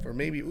a half, or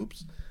maybe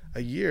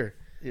a year.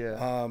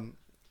 Yeah.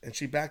 And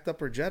she backed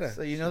up her Jetta.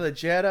 So you know the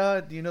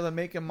Jetta? Do you know the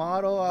make and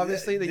model?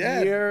 Obviously, the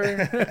Yeah. year.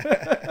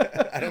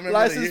 I don't remember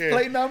License the year.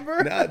 plate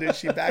number? No, dude,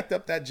 she backed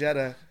up that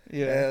Jetta.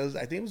 Yeah.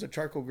 I think it was a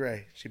charcoal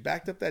gray. She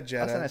backed up that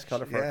Jetta. That's a nice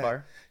color for a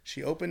car.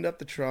 She opened up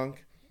the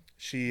trunk.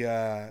 She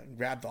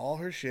grabbed all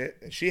her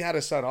shit. She had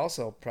a son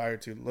also prior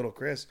to little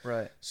Chris.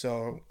 Right.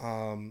 So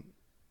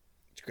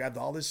she grabbed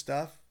all this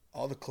stuff,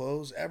 all the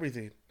clothes,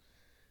 everything,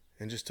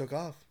 and just took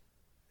off.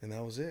 And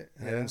that was it.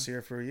 And I didn't see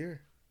her for a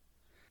year.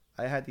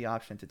 I had the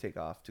option to take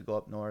off, to go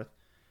up north.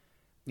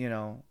 You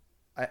know,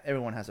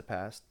 everyone has a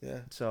past.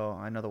 Yeah. So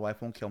I know the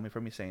wife won't kill me for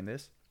me saying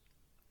this.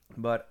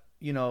 But,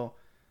 you know,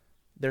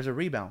 there's a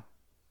rebound.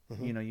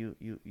 Mhm. You know,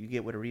 you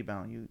get with a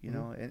rebound. You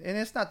know, and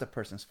it's not the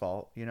person's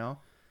fault, you know.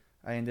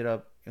 I ended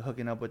up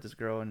hooking up with this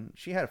girl, and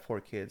she had 4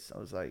 kids. I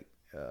was like,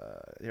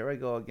 here I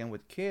go again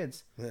with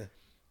kids. Yeah.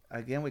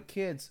 Again with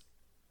kids.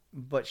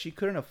 But she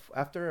couldn't,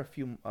 after a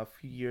few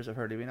years of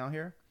her living out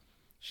here,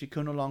 she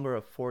could no longer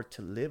afford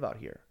to live out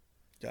here.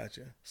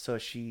 Gotcha. So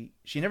she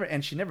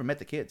never met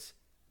the kids,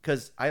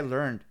 because I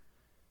learned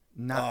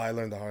I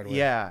learned the hard way.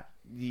 Yeah,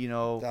 you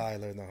know, I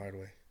learned the hard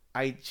way.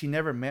 she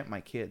never met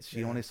my kids.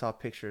 She only saw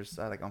pictures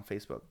like on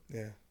Facebook.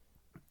 Yeah.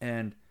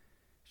 And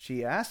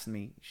she asked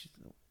me,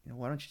 you know,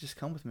 why don't you just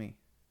come with me?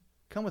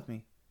 Come with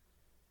me.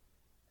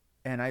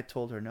 And I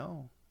told her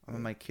no. I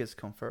mean, my kids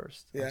come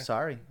first. Yeah. I'm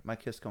sorry, my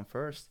kids come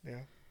first.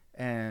 Yeah.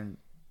 And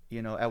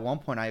you know, at one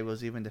point I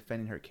was even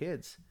defending her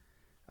kids.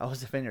 I was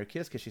defending her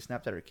kids because she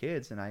snapped at her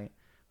kids, and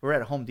we're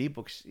at Home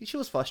Depot. She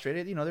was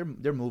frustrated. You know,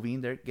 they're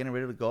moving. They're getting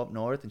ready to go up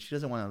north, and she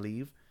doesn't want to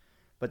leave,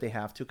 but they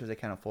have to because they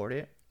can't afford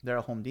it. They're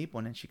at Home Depot,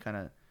 and then she kind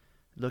of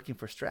looking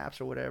for straps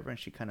or whatever, and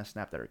she kind of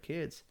snapped at her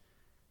kids.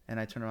 And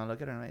I turned around,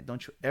 look at her, and I,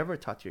 don't you ever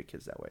talk to your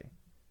kids that way,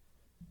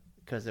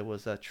 because it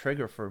was a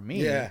trigger for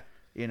me. Yeah.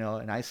 You know,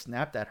 and I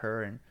snapped at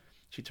her, and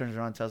she turns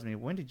around and tells me,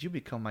 "When did you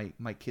become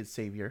my kid's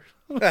savior?"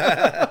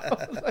 I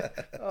was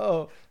like,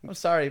 "Oh, I'm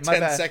sorry, my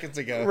 10 bad." seconds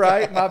ago.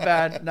 Right, my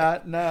bad.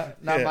 Not Yeah.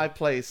 my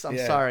place. I'm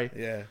Yeah. sorry.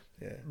 Yeah.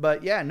 Yeah.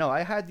 But yeah, no,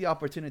 I had the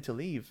opportunity to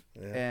leave,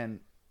 Yeah. and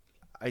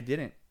I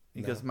didn't,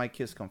 because my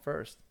kids come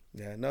first.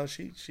 Yeah. No,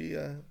 she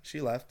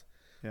left.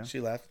 Yeah. She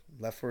left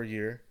for a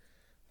year.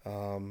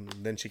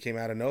 Then she came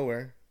out of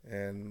nowhere,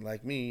 and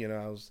like me, you know,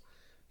 I was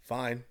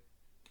fine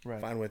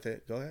with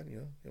it. Go ahead, you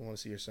know, you want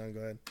to see your son,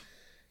 go ahead.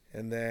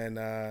 And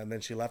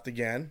then she left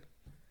again,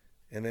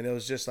 and then it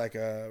was just like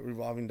a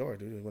revolving door,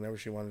 dude. Whenever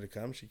she wanted to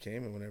come, she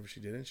came, and whenever she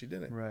didn't, she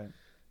didn't. Right.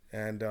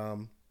 And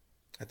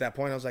at that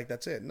point, I was like,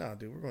 "That's it. No,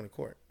 dude, we're going to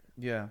court.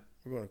 Yeah.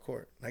 We're going to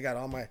court." I got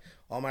all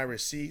my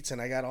receipts, and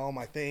I got all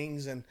my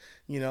things, and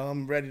you know,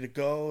 I'm ready to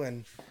go.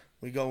 And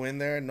we go in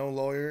there, no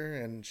lawyer,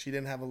 and she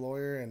didn't have a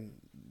lawyer, and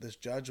this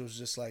judge was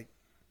just like,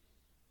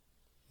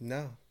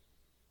 "No,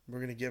 we're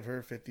going to give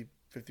her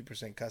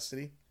 50%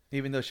 custody."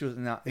 Even though she was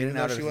not in Even and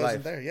though out of she his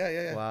wasn't life. there.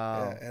 Yeah.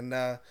 Wow. Yeah.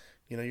 And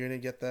you know, you're gonna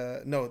get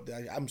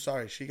I'm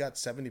sorry, she got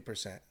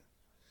 70%.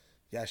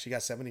 Yeah, she got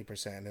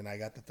 70%, and I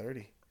got the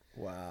 30.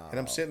 Wow. And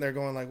I'm sitting there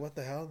going like, what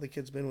the hell? The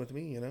kid's been with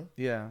me, you know?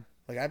 Yeah.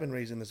 Like, I've been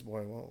raising this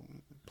boy, well,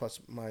 plus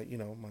my, you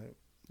know,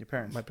 Your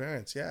parents. my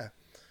parents, yeah.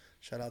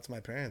 Shout out to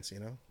my parents, you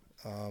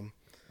know?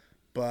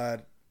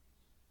 But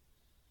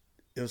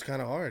it was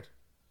kind of hard.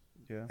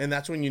 Yeah. And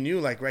that's when you knew,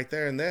 like, right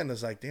there and then,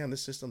 it's like, damn,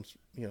 this system's,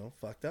 you know,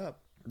 fucked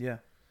up. Yeah.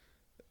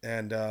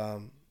 And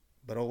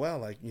but oh well,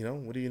 like, you know,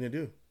 what are you gonna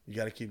do? You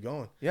got to keep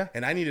going. Yeah.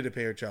 And I needed to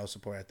pay her child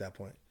support at that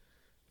point.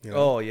 You know?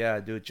 Oh yeah,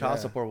 dude. Child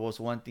Yeah. support was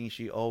one thing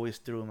she always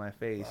threw in my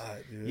face.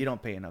 Dude. You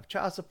don't pay enough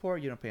child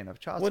support. You don't pay enough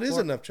child What support.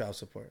 is enough child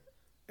support?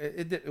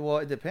 Well,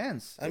 it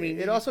depends. I mean,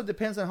 it also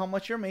depends on how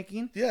much you're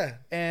making. Yeah.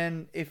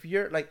 And if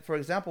you're like, for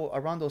example,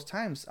 around those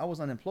times, I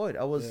was unemployed.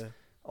 I was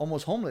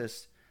almost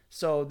homeless.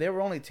 So they were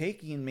only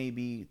taking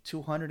maybe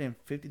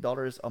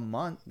 $250 a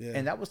month,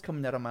 and that was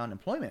coming out of my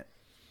unemployment.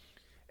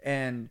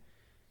 And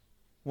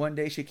one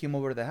day she came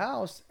over to the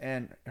house,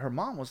 and her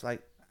mom was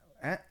like,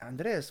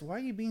 "Andres, why are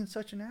you being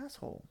such an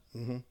asshole?"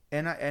 Mm-hmm.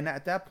 And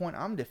at that point,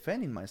 I'm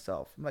defending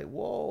myself. I'm like,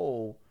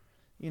 "Whoa,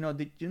 you know,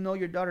 did you know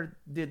your daughter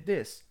did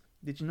this?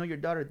 Did you know your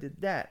daughter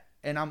did that?"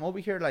 And I'm over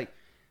here like,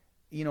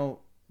 you know,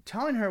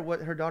 telling her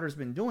what her daughter's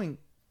been doing,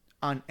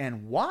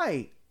 and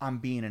why I'm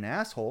being an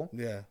asshole.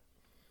 Yeah.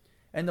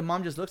 And the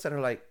mom just looks at her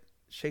like,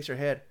 shakes her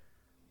head,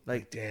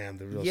 like, damn,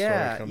 the real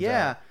yeah, story comes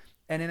yeah. out.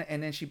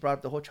 And then she brought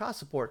up the whole child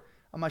support.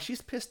 I'm like,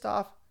 she's pissed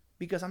off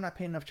because I'm not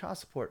paying enough child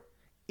support.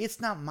 It's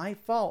not my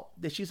fault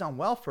that she's on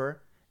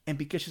welfare, and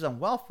because she's on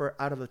welfare,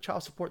 out of the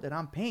child support that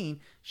I'm paying,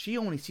 she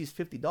only sees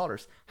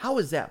 $50. How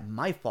is that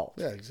my fault?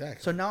 Yeah,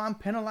 exactly. So now I'm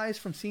penalized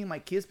from seeing my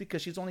kids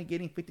because she's only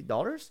getting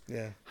 $50?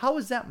 Yeah. How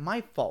is that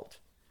my fault?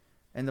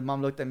 And the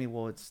mom looked at me,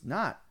 well, it's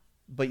not.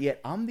 But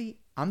yet I'm the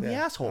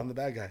asshole. I'm the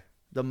bad guy.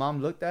 The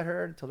mom looked at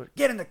her and told her,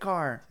 "Get in the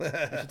car."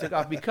 And she took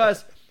off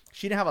because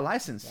she didn't have a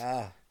license.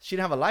 Ah, She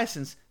didn't have a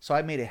license, so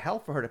I made it hell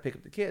for her to pick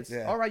up the kids.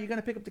 Yeah. All right, you're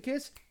gonna pick up the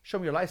kids? Show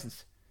me your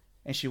license.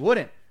 And she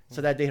wouldn't. So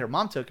that day, her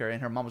mom took her,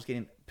 and her mom was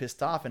getting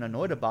pissed off and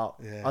annoyed about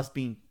Yeah. us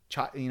being,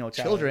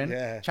 children,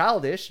 yeah.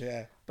 childish.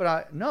 Yeah.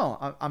 But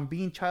I'm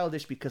being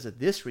childish because of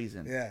this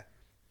reason. yeah.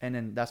 And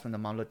then that's when the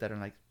mom looked at her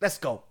and like, "Let's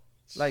go."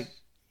 Like,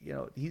 he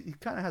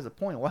kind of has a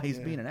point why he's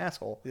being an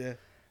asshole. Yeah.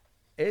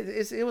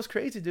 It was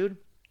crazy, dude.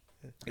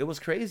 It was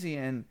crazy,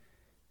 and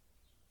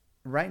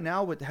right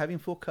now with having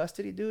full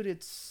custody, dude,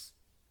 it's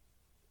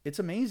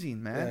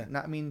amazing, man.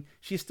 Yeah. I mean,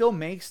 she still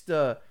makes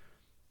the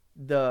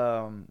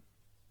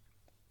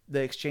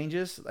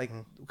exchanges, like,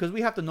 because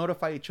we have to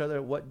notify each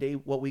other what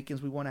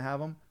weekends we want to have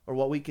them, or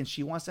what weekends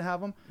she wants to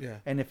have them. Yeah.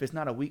 And if it's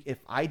not a week, if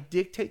I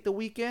dictate the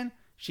weekend,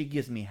 she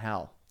gives me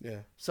hell. Yeah.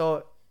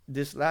 So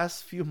this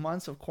last few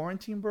months of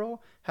quarantine,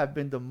 bro, have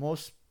been the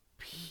most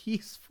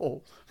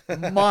peaceful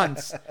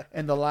months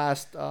in the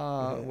last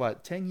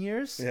 10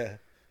 years? Yeah.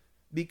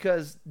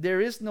 Because there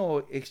is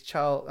no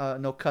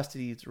no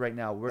custody right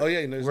now. Oh,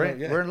 yeah, there's we're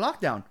no- in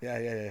lockdown. Yeah.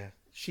 Yeah. Yeah.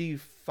 She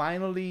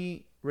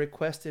finally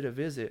requested a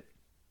visit.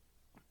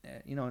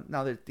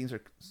 Now that things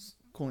are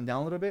cooling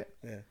down a little bit,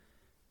 Yeah.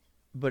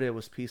 but it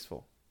was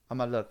peaceful. I'm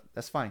like, look,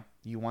 that's fine.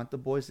 You want the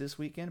boys this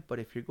weekend, but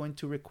if you're going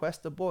to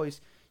request the boys,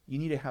 you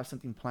need to have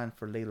something planned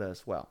for Layla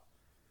as well.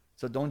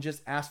 So don't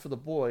just ask for the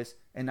boys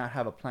and not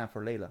have a plan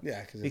for Layla.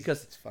 Yeah.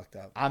 Because it's fucked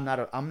up. I'm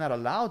not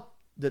allowed.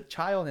 The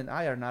child and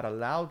I are not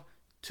allowed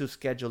to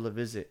schedule a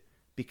visit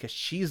because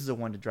she's the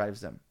one that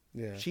drives them.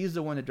 Yeah. She's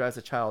the one that drives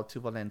the child to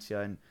Valencia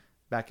and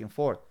back and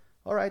forth.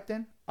 All right,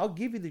 then I'll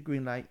give you the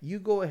green light. You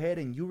go ahead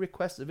and you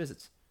request the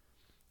visits,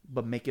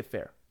 but make it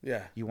fair.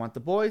 Yeah. You want the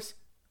boys,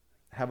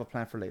 have a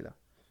plan for Layla.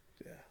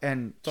 Yeah.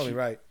 And Totally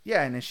right.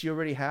 Yeah, and then she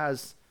already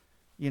has,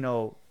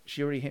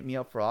 she already hit me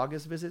up for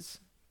August visits,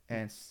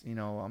 and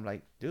I'm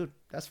like, dude,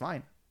 that's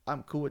fine.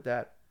 I'm cool with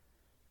that.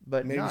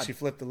 But Maybe not, she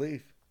flipped the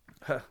leaf.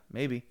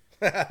 maybe.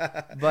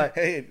 But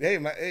hey,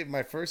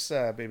 my first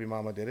baby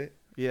mama did it.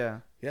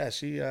 yeah, Yeah,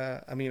 she.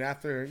 I mean,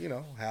 after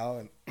Hal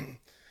and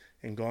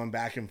and going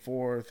back and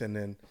forth, and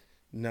then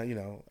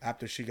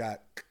after she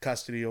got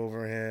custody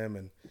over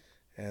him,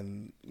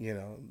 and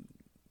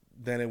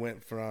then it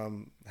went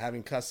from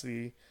having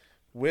custody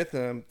with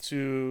him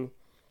to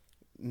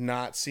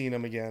not seeing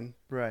him again,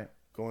 right.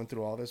 going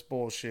through all this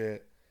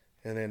bullshit,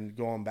 and then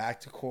going back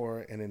to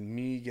court, and then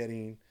me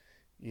getting,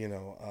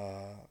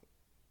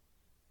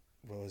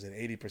 what was it,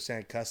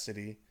 80%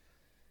 custody.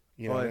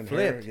 Oh, it and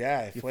flipped.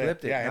 Yeah, it You flipped.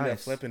 flipped it. Yeah, I ended up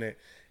Nice. flipping it,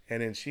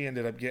 and then she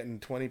ended up getting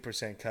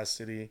 20%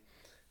 custody,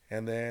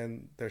 and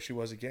then there she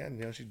was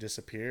again. She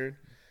disappeared,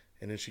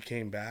 and then she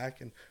came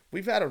back, and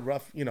we've had a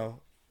rough,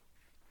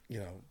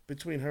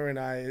 between her and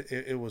I,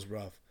 it was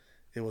rough.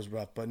 It was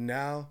rough, but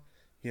now,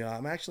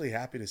 I'm actually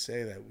happy to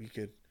say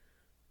that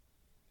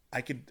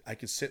I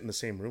could sit in the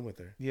same room with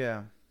her.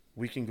 Yeah.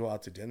 We can go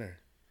out to dinner.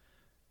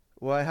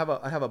 Well, I have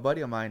a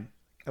buddy of mine.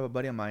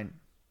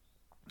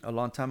 A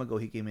long time ago,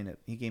 he gave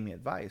me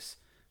advice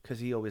because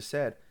he always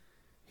said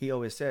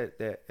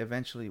that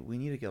eventually we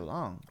need to get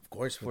along. Of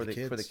course, for the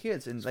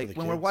kids, and It's for like the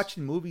when we're kids.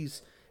 watching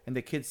movies and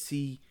the kids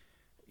see,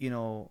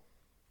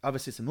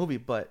 obviously it's a movie,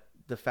 but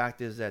the fact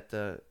is that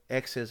the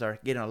exes are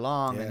getting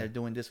along Yeah. and they're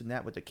doing this and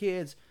that with the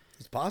kids.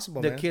 It's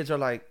possible, The man. kids are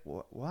like,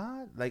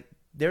 what? Like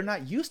they're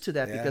not used to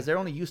that Yeah. because they're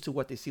only used to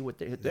what they see with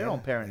their Yeah, own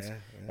parents. yeah.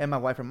 And my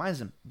wife reminds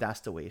them that's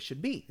the way it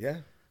should be.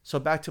 Yeah. So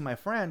back to my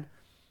friend,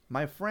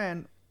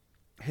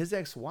 his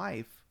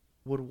ex-wife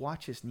would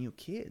watch his new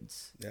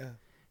kids. Yeah.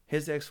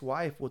 His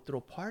ex-wife would throw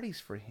parties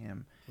for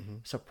him,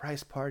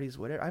 surprise parties,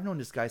 whatever. I've known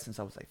this guy since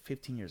I was like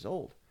 15 years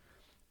old.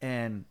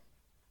 And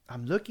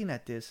I'm looking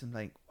at this and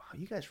like, wow,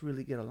 you guys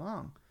really get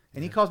along.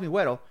 And he calls me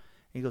Güero. And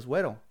he goes,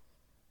 Güero,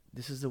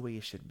 this is the way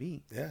it should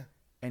be. Yeah.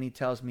 And he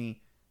tells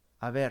me,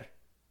 a ver,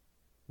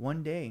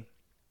 one day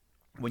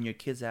when you're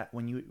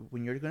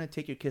going to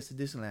take your kids to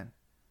Disneyland.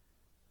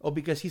 Oh,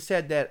 because he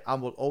said that I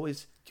will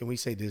always, Can we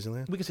say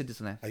Disneyland? we can say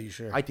Disneyland. Are you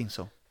sure? I think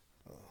so.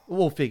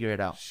 We'll figure it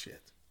out.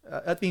 Shit.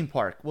 A theme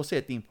park. We'll say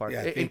a theme park.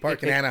 Yeah, theme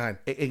park in Anaheim.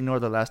 Ignore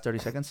the last 30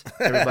 seconds,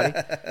 everybody.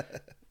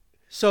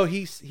 So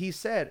he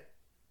said,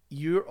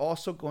 you're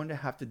also going to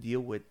have to deal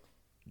with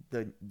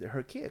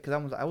her kid.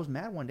 Because I was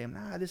mad one day.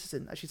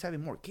 She's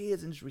having more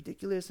kids and it's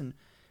ridiculous and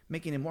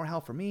making it more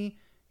hell for me.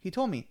 He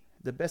told me,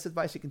 the best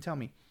advice he can tell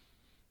me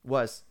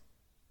was,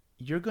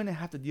 you're going to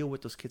have to deal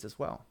with those kids as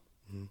well.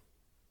 Mm-hmm.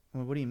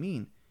 Well, what do you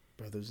mean?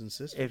 Brothers and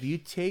sisters. If you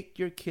take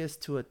your kids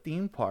to a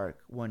theme park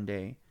one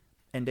day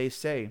and they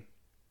say,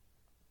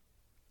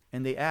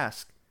 and they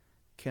ask,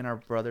 can our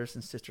brothers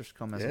and sisters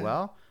come as Yeah.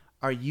 well?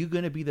 Are you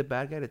going to be the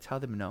bad guy to tell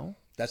them no?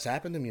 That's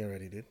happened to me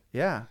already, dude.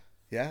 Yeah.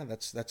 Yeah,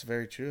 that's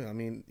very true. I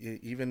mean,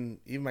 even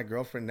my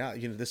girlfriend now,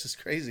 this is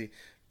crazy,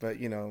 but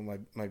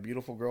my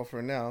beautiful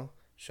girlfriend now,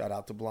 shout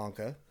out to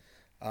Blanca.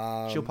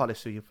 She'll probably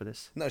sue you for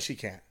this. No, she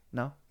can't.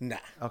 No? Nah.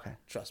 Okay.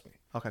 Trust me.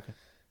 Okay.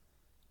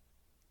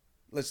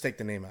 Let's take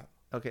the name out.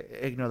 Okay.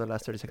 Ignore the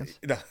last 30 seconds.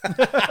 No.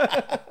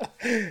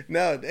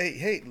 No,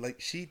 hey,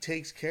 like she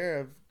takes care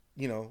of,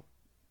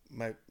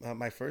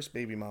 my first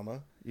baby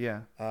mama,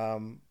 Yeah.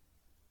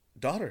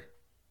 daughter.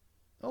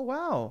 Oh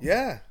wow.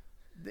 Yeah.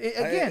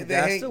 Again,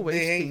 that's the way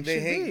things they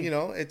should hang, be. you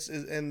know,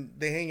 and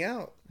they hang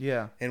out.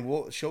 Yeah.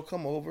 And she'll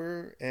come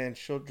over and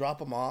she'll drop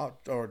them off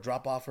or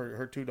drop off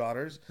her two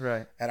daughters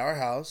Right. at our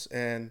house,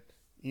 and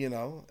you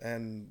know,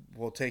 and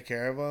we'll take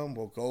care of them.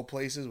 We'll go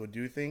places. We'll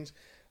do things.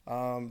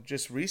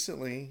 Just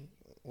recently,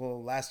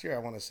 well, last year I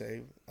want to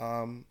say,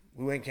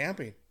 we went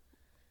camping.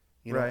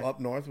 You know, Right. up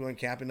north. We went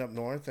camping up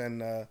north,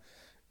 and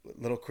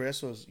little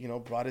Chris was, you know,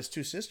 brought his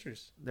two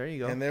sisters, There you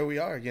go. and there we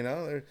are. You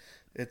know,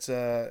 it's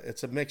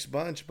a mixed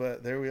bunch,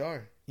 but there we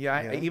are.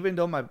 Yeah, you know? even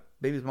though my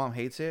baby's mom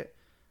hates it,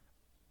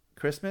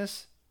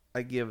 Christmas,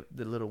 I give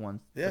the little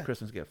one Yeah. the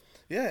Christmas gift.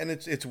 Yeah, and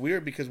it's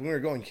weird because when we were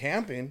going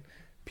camping,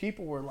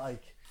 people were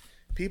like,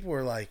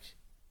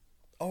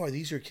 "Oh, are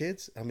these your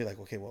kids?" I'll be like,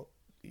 "Okay, well,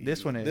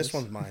 This one is. this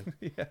one's mine,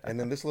 Yeah. and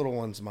then this little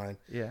one's mine."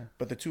 Yeah.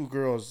 But the two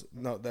girls,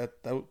 no,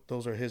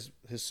 those are his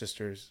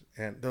sisters,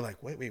 and they're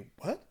like, "Wait,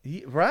 what?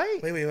 Right?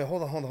 Wait,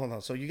 hold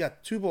on. So you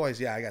got two boys?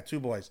 Yeah, I got two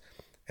boys,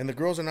 and the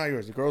girls are not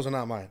yours. The girls are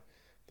not mine.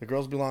 The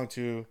girls belong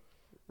to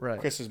Right.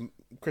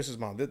 Chris's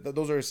mom.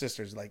 Those are his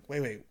sisters." Like,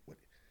 wait.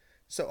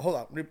 So hold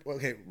on.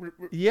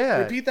 Yeah.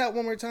 Repeat that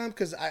one more time,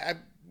 because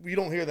you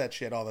don't hear that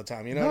shit all the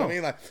time. You know what I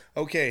mean? Like,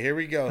 okay, here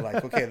we go.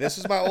 Like, okay, this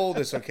is my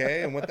oldest,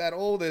 okay, and with that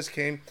oldest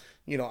came,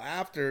 you know,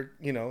 after,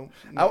 you know,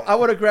 I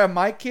would have grabbed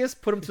my kids,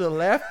 put them to the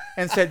left,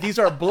 and said, "These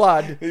are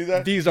blood.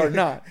 These are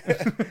not."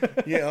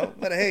 you know.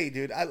 But hey,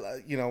 dude,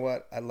 you know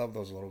what? I love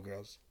those little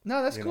girls.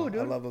 No, that's You cool, know,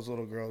 dude. I love those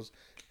little girls,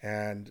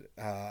 and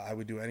I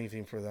would do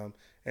anything for them.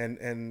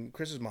 And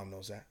Chris's mom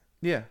knows that.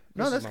 Yeah.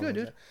 No, Chris's that's mom good,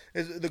 knows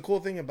dude. that. The cool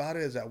thing about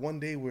it is that one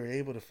day we were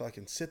able to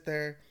fucking sit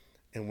there,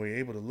 and we were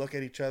able to look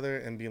at each other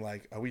and be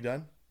like, "Are we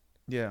done?"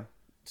 Yeah.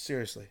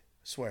 Seriously, I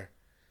swear.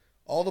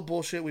 All the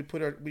bullshit we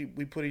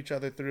put each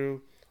other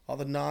through, all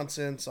the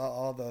nonsense,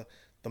 all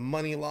the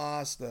money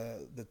loss,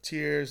 the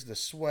tears, the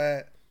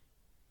sweat.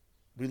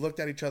 We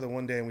looked at each other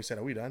one day and we said,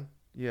 "Are we done?"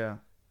 Yeah.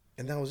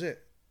 And that was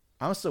it.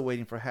 I'm still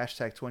waiting for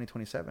hashtag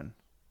 2027.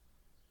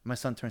 My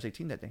son turns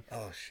 18 that day.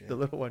 Oh shit. The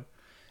little one.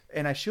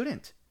 And I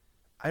shouldn't.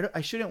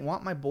 I shouldn't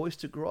want my boys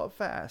to grow up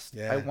fast.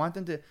 Yeah. I want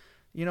them to,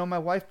 you know, my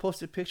wife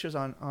posted pictures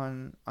on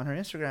her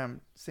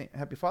Instagram saying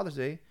Happy Father's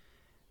Day.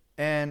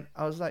 And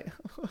I was like,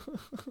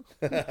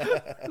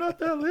 not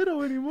that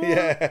little anymore.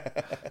 Yeah.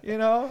 You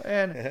know,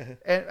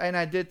 and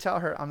I did tell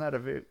her I'm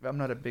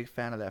not a big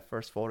fan of that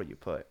first photo you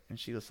put. And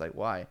she was like,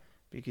 "Why?"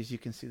 Because you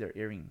can see their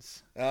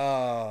earrings.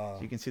 Oh.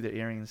 You can see their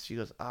earrings. She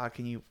goes,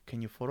 can you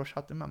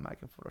Photoshop them? I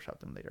can Photoshop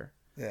them later.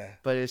 Yeah.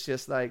 But it's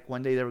just like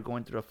one day they were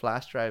going through a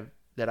flash drive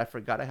that I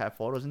forgot I had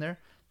photos in there.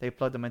 They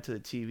plugged them into the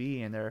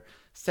TV and they're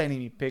sending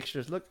me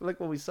pictures. Look what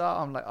we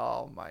saw. I'm like,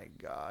 oh my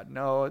God,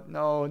 no,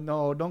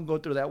 don't go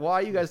through that. Why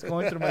are you guys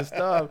going through my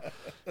stuff?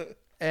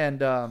 And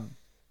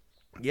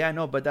yeah,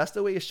 no, but that's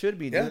the way it should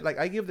be. Yeah. Dude. Like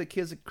I give the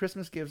kids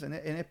Christmas gifts and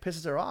it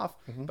pisses her off,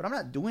 but I'm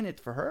not doing it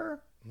for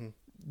her.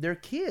 They're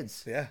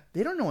kids. Yeah.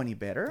 They don't know any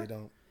better. They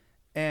don't.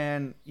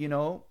 And you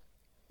know,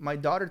 my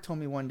daughter told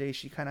me one day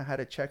she kind of had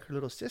to check her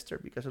little sister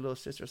because her little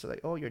sister said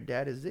like, "Oh, your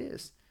dad is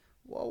this."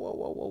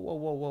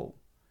 Whoa.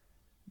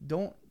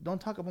 Don't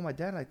talk about my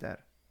dad like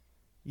that.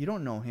 You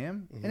don't know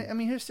him. And I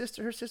mean, her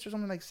sister's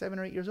only like 7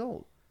 or 8 years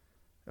old.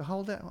 How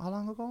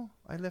long ago?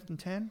 I left in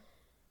 10.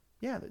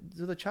 Yeah,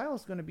 the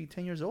child's gonna be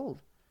 10 years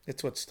old.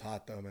 It's what's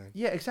taught though, man.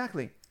 Yeah,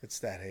 exactly. It's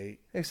that hate.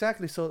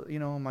 Exactly. So you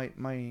know,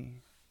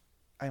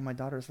 my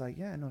daughter's like,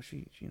 yeah, no,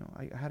 she you know,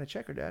 I had to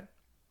check her dad.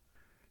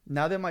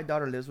 Now that my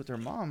daughter lives with her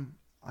mom,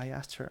 I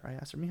asked her,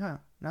 Mija,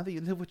 now that you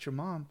live with your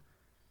mom,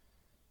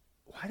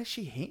 why does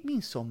she hate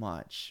me so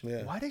much?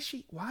 Yeah.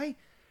 Why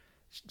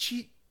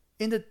she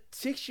in the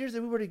 6 years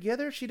that we were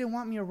together, she didn't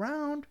want me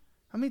around.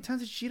 How many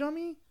times did she cheat on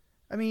me?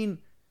 I mean,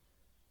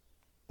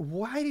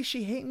 why did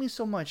she hate me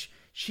so much?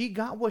 She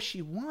got what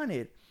she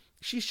wanted.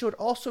 She should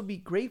also be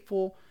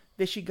grateful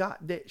that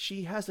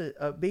she has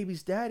a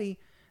baby's daddy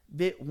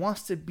that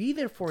wants to be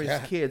there for his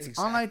kids.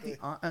 Exactly.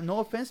 Unlike no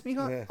offense,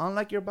 Mija,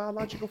 unlike your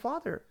biological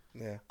father.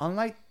 Yeah.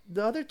 Unlike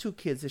the other 2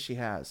 kids that she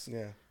has.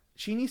 Yeah.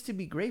 She needs to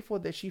be grateful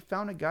that she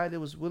found a guy that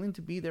was willing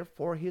to be there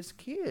for his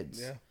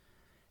kids. Yeah.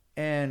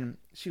 And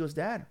she goes,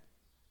 Dad,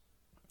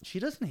 she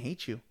doesn't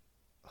hate you.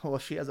 Well,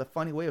 she has a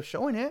funny way of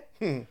showing it.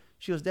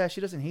 She goes, Dad, she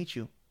doesn't hate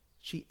you.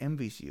 She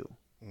envies you.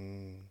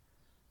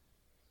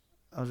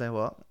 I was like,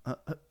 well,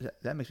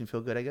 that makes me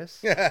feel good, I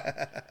guess.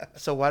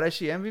 So why does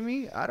she envy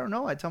me? I don't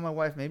know. I tell my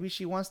wife, maybe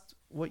she wants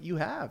what you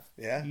have.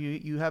 Yeah.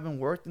 You haven't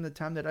worked in the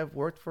time that I've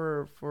worked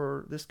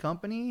for this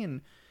company,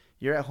 and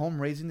you're at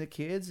home raising the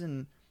kids,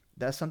 and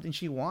that's something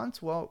she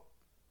wants. Well,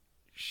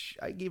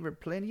 I gave her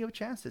plenty of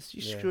chances.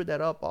 She screwed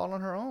that up all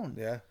on her own.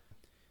 Yeah.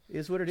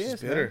 Is what it She's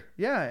is. Man. bitter.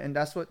 Yeah, and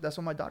that's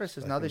what my daughter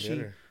says. Now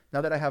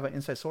that I have an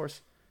inside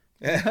source.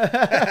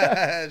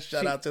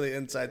 Shout out to the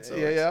inside source.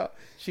 Yeah.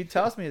 She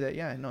tells me that.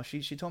 Yeah, no,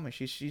 she told me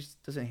she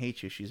doesn't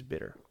hate you. She's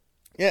bitter.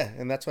 Yeah,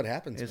 and that's what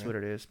happens. Is man. what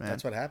it is, man.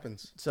 That's what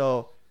happens.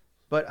 So,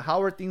 but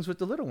how are things with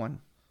the little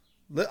one?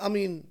 I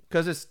mean,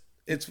 Because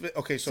it's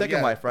okay. So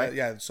second wife, right?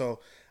 yeah. So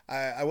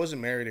I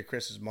wasn't married to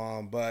Chris's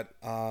mom, but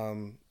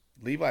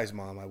Levi's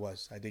mom,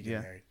 I did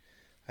get married.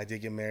 I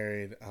did get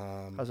married.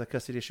 How's the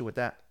custody issue with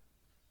that?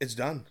 It's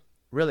done.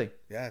 Really?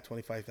 Yeah,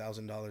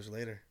 $25,000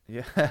 later.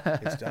 Yeah.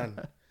 It's done.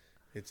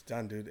 It's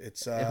done, dude.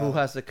 It's And who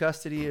has the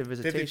custody of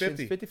visitations?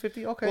 50-50.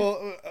 50-50? Okay.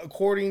 Well,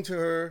 according to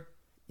her,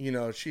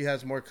 she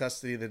has more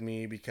custody than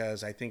me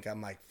because I think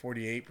I'm like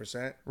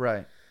 48%.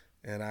 Right.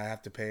 And I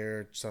have to pay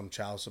her some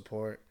child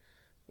support.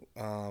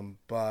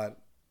 But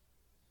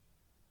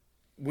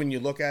when you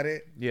look at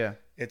it, Yeah.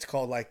 it's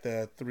called like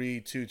the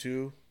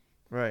 3-2-2.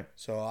 Right.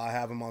 So I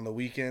have them on the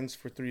weekends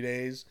for 3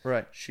 days.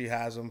 Right. She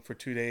has them for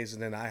 2 days,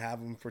 and then I have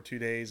them for 2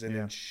 days, and Yeah.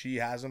 then she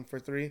has them for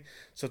 3.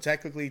 So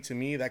technically, to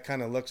me, that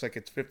kind of looks like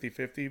it's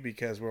 50-50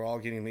 because we're all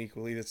getting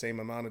equally the same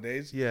amount of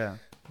days. Yeah.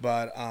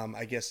 But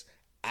I guess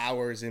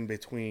hours in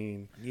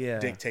between Yeah.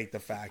 dictate the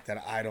fact that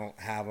I don't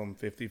have them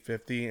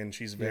 50-50, and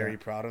she's very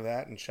proud of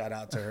that. And shout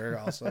out to her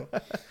also.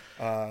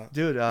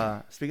 Dude,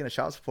 speaking of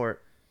child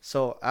support,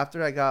 so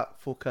after I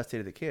got full custody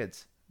of the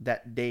kids,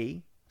 that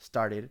day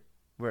started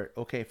where,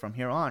 okay, from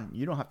here on,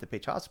 you don't have to pay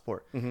child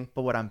support. Mm-hmm.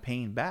 But what I'm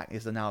paying back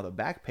is now the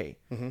back pay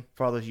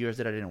for all those years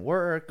that I didn't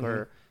work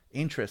or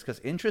interest, because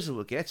interest is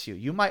what gets you.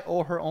 You might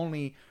owe her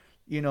only,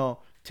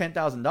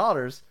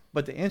 $10,000,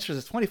 but the interest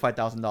is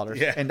 $25,000.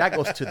 Yeah. And that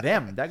goes to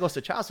them. That goes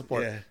to child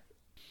support. Yeah.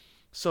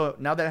 So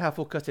now that I have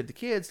full custody of the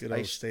kids, Good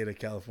old state of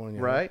California.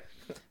 right?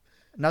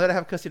 Now that I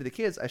have custody of the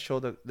kids, I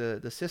show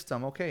the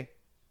system, okay,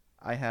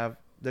 I have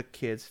the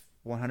kids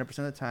 100% of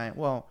the time.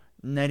 Well,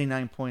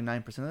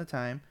 99.9% of the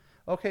time.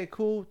 Okay,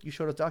 cool. You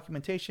showed us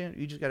documentation.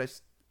 You just got to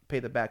pay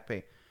the back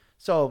pay.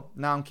 So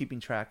now I'm keeping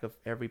track of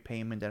every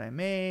payment that I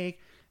make.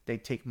 They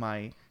take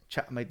my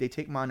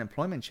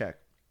unemployment check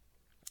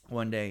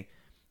one day,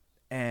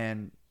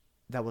 and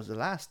that was the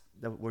last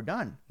that we're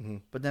done. Mm-hmm.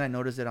 But then I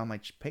noticed that on my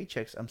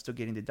paychecks, I'm still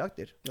getting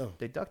deducted. Oh.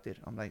 Deducted.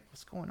 I'm like,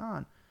 what's going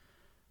on?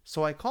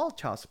 So I called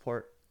child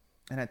support,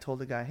 and I told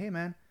the guy, hey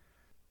man,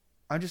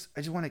 I just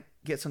want to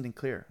get something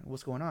clear.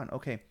 What's going on?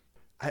 Okay,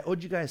 I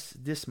owed you guys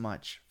this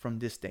much from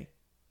this day.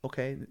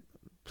 Okay,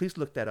 please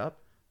look that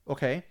up.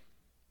 Okay,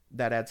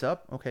 that adds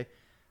up. Okay,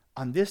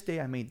 on this day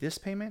I made this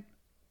payment,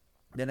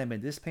 then I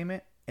made this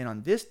payment, and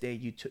on this day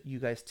you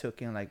guys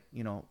took in like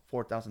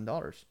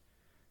 $4,000.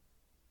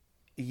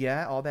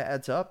 Yeah, all that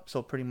adds up.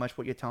 So pretty much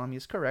what you're telling me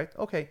is correct.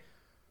 Okay,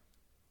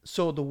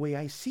 so the way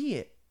I see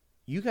it,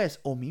 you guys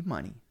owe me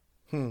money.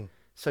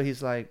 So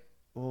he's like,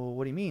 well,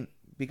 what do you mean?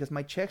 Because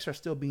my checks are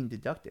still being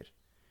deducted.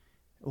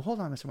 Well, hold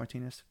on, Mr.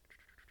 Martinez.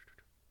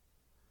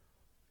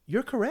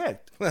 You're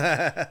correct.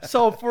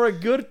 So for a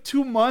good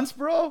 2 months,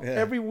 bro,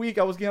 every week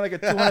I was getting like a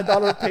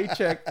 $200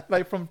 paycheck,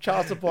 like from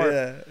child support.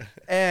 Yeah.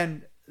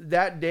 And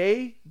that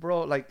day,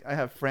 bro, like I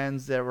have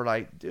friends that were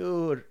like,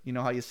 dude, you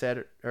know how you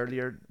said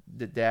earlier,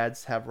 the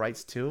dads have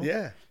rights too?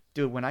 Yeah.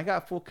 Dude, when I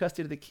got full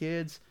custody of the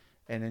kids,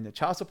 and then the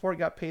child support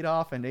got paid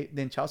off, and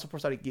then child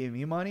support started giving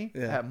me money.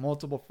 Yeah. I had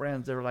multiple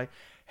friends that were like,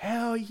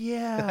 hell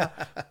yeah,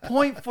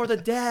 point for the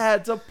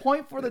dads, a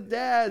point for the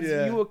dads.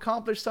 Yeah. You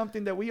accomplished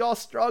something that we all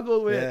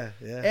struggle with. Yeah,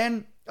 yeah.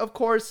 And of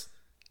course,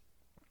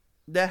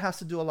 that has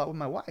to do a lot with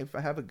my wife.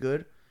 I have a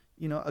good,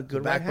 a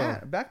good right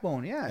hand,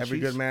 backbone. Yeah. Every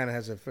good man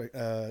has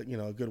a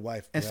good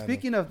wife. And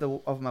speaking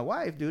of my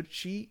wife, dude,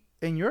 she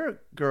and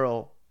your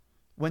girl,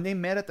 when they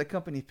met at the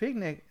company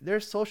picnic, they're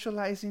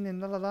socializing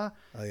and la la la,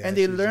 and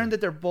they learned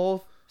that they're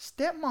both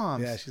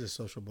stepmoms. Yeah, she's a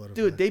social butterfly.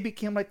 Dude, they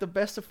became like the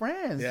best of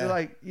friends. Yeah. They're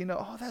like,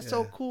 oh, that's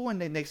so cool.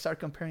 And then they start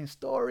comparing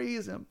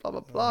stories and blah,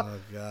 blah, blah. Oh,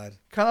 God.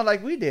 Kind of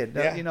like we did.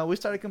 Yeah. We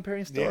started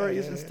comparing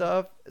stories and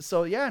stuff.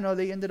 So,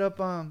 they ended up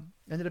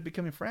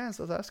becoming friends.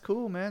 So that's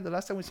cool, man. The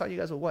last time we saw you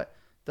guys were what?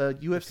 The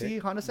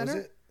UFC Honda Center?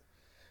 Was it?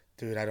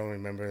 Dude, I don't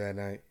remember that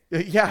night.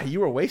 Yeah,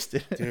 you were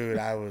wasted. Dude,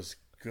 I was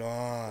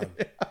gone.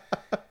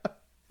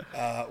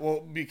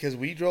 Well, because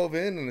we drove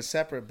in a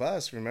separate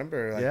bus,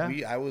 remember?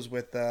 I was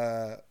with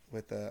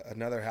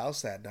another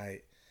house that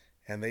night,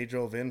 and they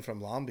drove in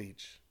from Long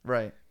Beach.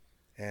 Right.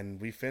 And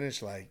we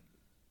finished like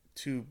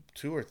two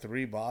or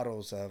three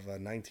bottles of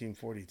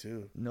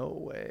 1942. No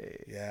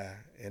way. Yeah,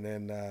 and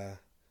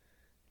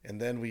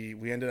then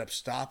we ended up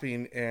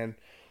stopping, and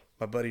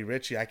my buddy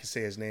Richie, I can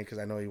say his name because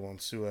I know he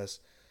won't sue us.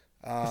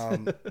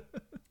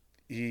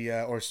 He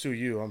or sue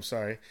you. I'm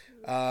sorry.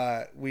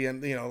 We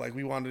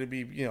wanted to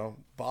be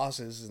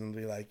bosses and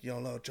be like,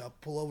 no, Chop,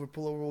 pull over.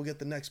 We'll get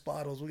the next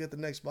bottles.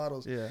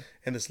 Yeah.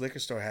 And this liquor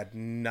store had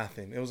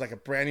nothing. It was like a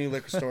brand new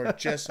liquor store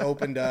just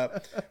opened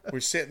up. We're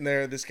sitting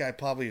there. This guy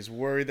probably is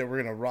worried that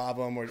we're gonna rob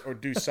him or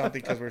do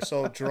something because we're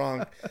so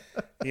drunk.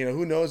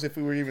 Who knows if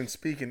we were even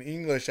speaking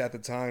English at the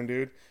time,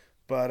 dude.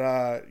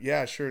 But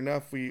sure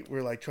enough, we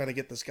were like trying to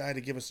get this guy to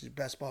give us his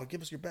best bottle.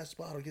 Give us your best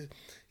bottle.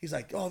 He's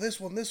like, oh,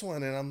 this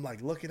one. And I'm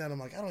like looking at him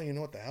like, I don't even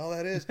know what the hell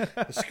that is.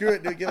 But screw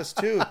it, dude. Give us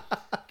two.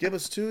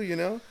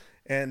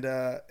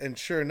 And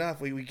sure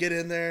enough, we get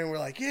in there and we're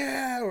like,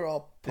 yeah, we're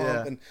all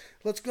pumped and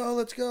let's go.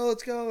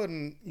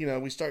 And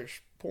we start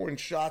pouring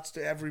shots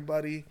to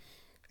everybody.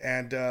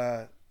 And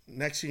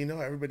next thing you know,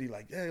 everybody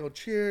like, hey, well,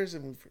 cheers,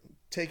 and we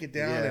take it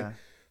down. Yeah. And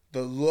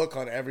the look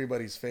on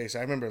everybody's face.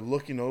 I remember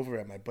looking over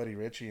at my buddy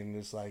Richie and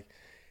it's like,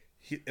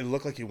 it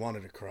looked like he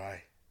wanted to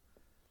cry.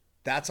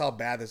 That's how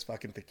bad this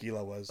fucking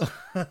tequila was.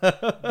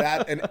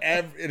 And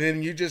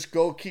then you just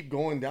keep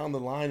going down the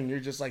line, and you're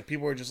just like,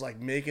 people are just like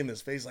making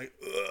this face like,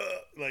 ugh,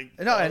 like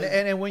No,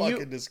 and when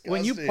you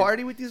disgusting.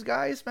 party with these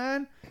guys,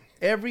 man,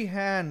 every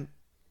hand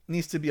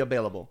needs to be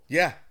available.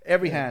 Yeah,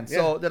 Every hand. Yeah.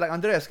 So they're like,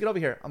 Andres, get over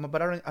here.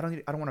 But I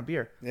don't want a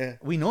beer. Yeah.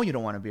 We know you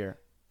don't want a beer,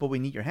 but we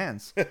need your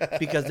hands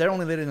because they're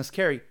only letting us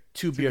carry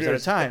two beers at a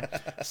time.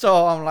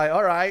 So I'm like,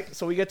 all right.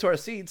 So we get to our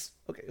seats.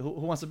 Okay, who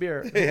wants a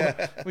beer?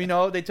 Yeah. We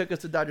know they took us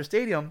to Dodger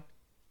Stadium,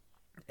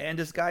 and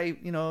this guy,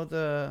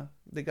 the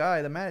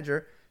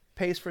manager,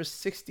 pays for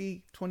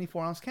 60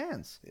 24-ounce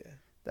cans. Yeah.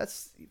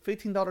 That's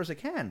 $15 a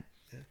can.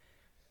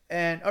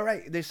 And all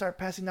right, they start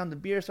passing down the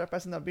beers.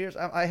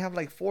 I have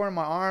like 4 in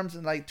my arms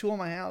and like 2 in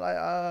my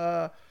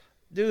hand.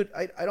 Dude,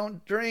 I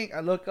don't drink. I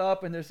look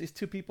up and there's these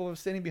 2 people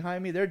sitting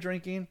behind me. They're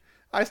drinking.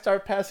 I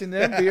start passing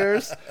them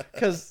beers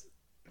because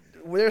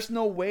there's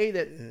no way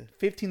that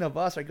 15 of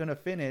us are going to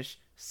finish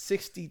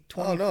 60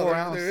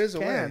 24-ounce there is a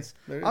cans.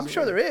 way. I'm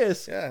sure there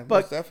is. Yeah,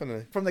 but most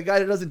definitely. From the guy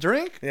that doesn't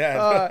drink?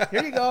 Yeah.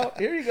 Here you go.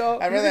 Here you go.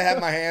 I'd rather have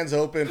my hands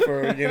open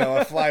for,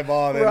 a fly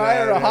ball than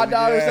right, or a hot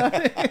dog or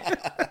something.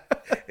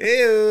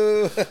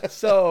 Ew.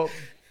 So,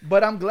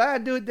 but I'm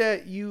glad, dude,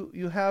 that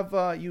you have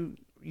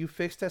you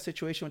fixed that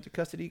situation with the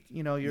custody.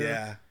 I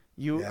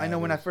know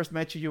when I first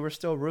met you were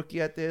still a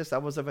rookie at this. I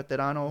was a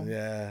veterano.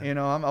 Yeah.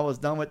 I was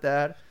done with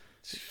that.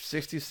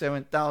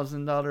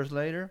 $67,000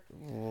 later.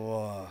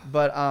 Whoa.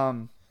 But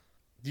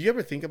do you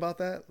ever think about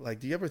that? Like,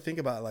 do you ever think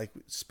about like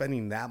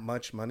spending that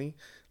much money?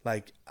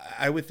 Like,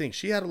 I would think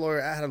she had a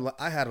lawyer.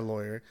 I had a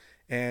lawyer,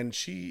 and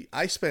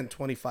I spent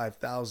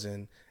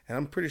 $25,000. And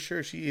I'm pretty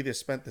sure she either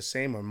spent the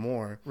same or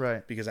more.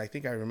 Right. Because I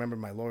think I remember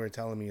my lawyer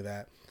telling me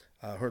that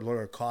her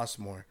lawyer cost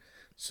more.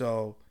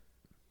 So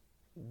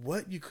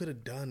what you could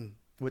have done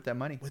with that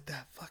money. with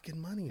that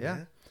fucking money, Yeah.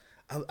 man.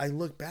 I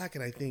look back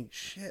and I think,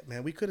 shit,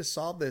 man, we could have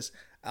solved this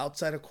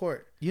outside of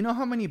court. You know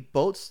how many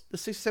boats the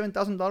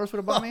 $67,000 would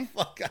have bought me?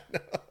 Fuck, I know.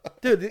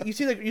 Dude, you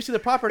see the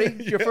property.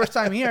 It's your first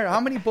time here. How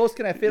many boats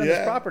can I fit on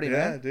this property,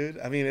 yeah, man? dude.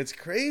 I mean, it's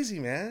crazy,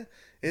 man.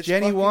 It's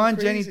Jenny fucking 1,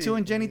 crazy. Jenny 2,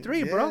 and Jenny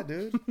 3, bro. Yeah,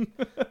 dude.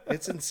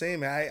 It's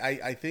insane, man.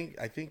 I think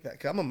that,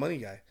 'cause I'm a money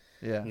guy.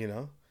 Yeah.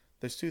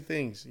 There's 2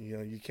 things,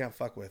 you can't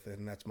fuck with,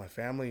 and that's my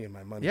family and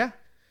my money. Yeah.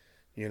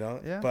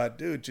 Yeah. But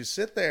dude, to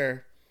sit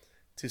there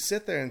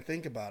and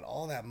think about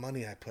all that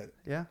money I put,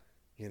 Yeah.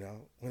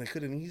 when it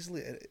could have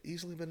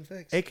easily been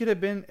fixed. It could have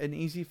been an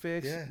easy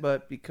fix, Yeah.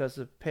 but because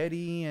of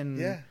petty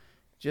and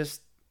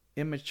just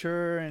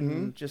immature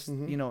and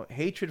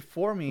hatred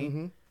for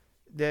me,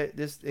 that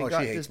it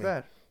got she hates this me.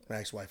 bad. My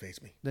ex-wife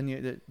hates me. Then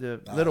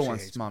the Oh, little she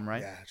one's hates mom, me.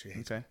 right? Yeah, she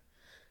hates Okay. me.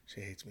 She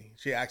hates me.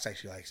 She acts like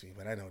she likes me,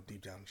 but I know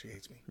deep down she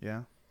hates me.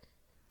 Yeah.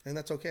 And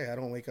that's okay. I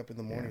don't wake up in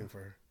the morning for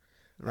her.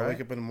 Right. I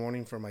wake up in the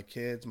morning for my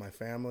kids, my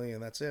family,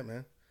 and that's it,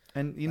 man.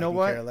 And you I know can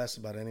what? care less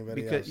about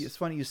anybody Because else. it's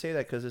funny you say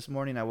that because this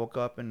morning I woke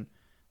up and,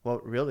 well,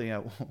 really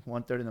at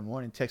 1:30 in the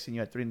morning, texting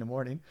you at 3 in the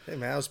morning. Hey,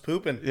 man, I was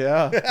pooping.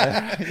 Yeah. You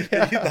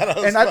thought I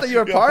was And I thought you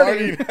were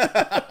partying.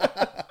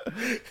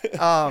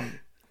 partying.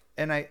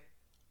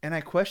 And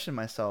I question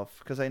myself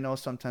because I know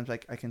sometimes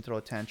like I can throw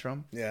a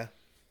tantrum Yeah.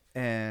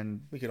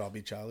 and We could all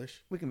be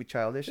childish. we can be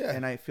childish. Yeah.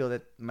 And I feel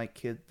that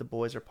the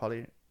boys are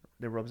probably,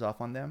 it rubs off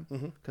on them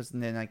because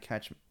then I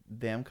catch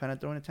them kind of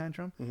throwing a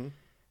tantrum. Mm-hmm.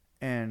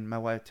 And my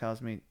wife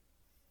tells me,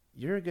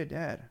 you're a good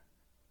dad.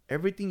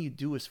 Everything you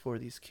do is for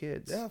these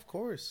kids. Yeah, of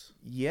course.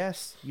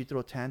 Yes, you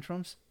throw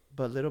tantrums,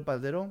 but little by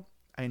little,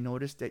 I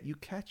noticed that you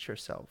catch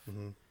yourself.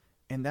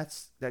 And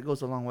that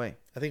goes a long way.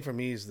 I think for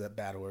me is the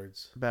bad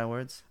words. Bad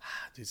words.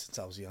 Dude, since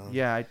I was young.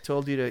 Yeah, I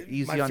told you to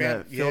easy on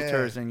the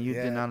filters, and you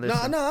did not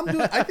listen. No,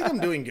 I think I'm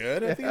doing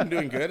good.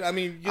 I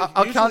mean,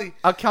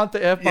 I'll count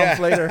the F-bombs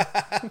later.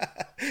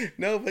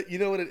 No, but you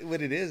know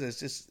what it is?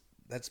 It's just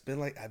I've been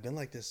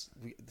like this.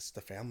 It's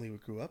the family we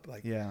grew up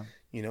like. Yeah.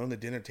 In the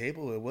dinner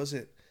table, it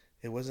wasn't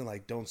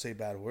like don't say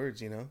bad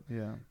words. Yeah.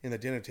 In the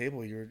dinner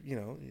table, you're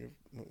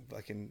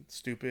fucking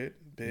stupid,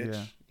 bitch.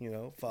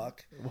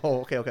 Fuck.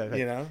 Whoa,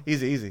 okay.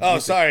 Easy. Oh,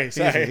 Easy. sorry.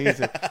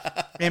 Easy.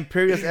 In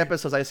previous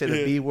episodes, I say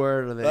the B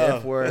word or the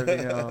F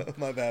word.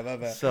 My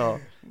bad. So,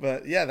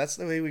 but yeah, that's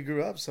the way we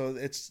grew up. So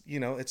it's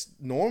it's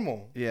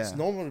normal. Yeah. It's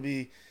normal to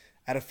be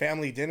at a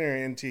family dinner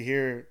and to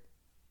hear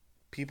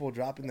people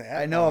dropping the F.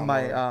 I know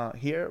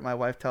my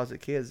wife tells the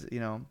kids,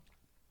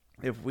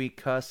 if we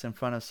cuss in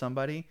front of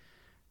somebody,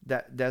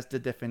 that's the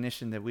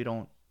definition that we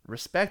don't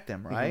respect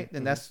them, right?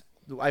 And that's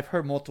I've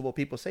heard multiple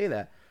people say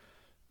that.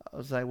 I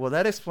was like, well,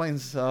 that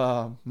explains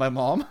my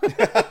mom.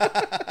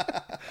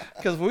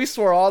 Because we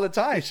swore all the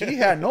time. She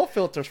had no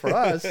filters for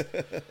us.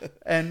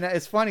 And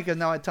it's funny because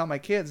now I tell my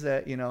kids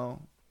that,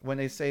 when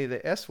they say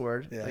the S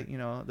word, like,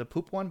 the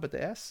poop one, but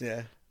the S.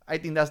 Yeah. I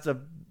think that's the,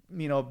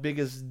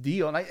 biggest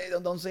deal. And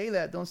don't say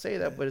that.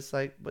 Yeah. But it's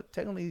like, but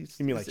technically.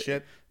 You mean like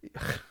shit?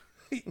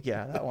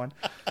 Yeah, that one.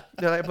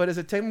 They're like, but is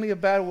it technically a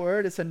bad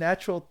word? It's a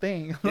natural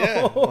thing.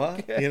 Yeah.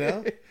 Okay.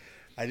 Well,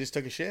 I just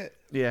took a shit.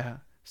 Yeah.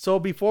 So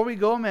before we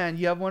go, man,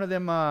 you have one of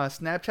them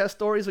Snapchat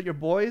stories with your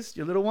boys,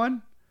 your little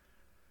one.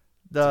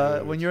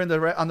 Dude. When you're in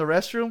on the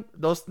restroom,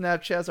 those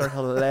Snapchats are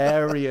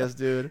hilarious,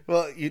 dude.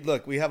 Well,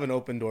 look, we have an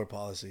open door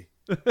policy.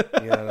 You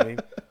know what I mean?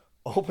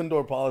 Open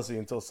door policy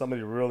until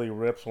somebody really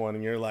rips one,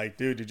 and you're like,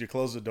 dude, did you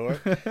close the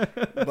door?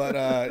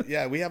 But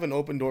yeah, we have an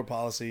open door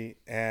policy,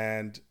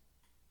 and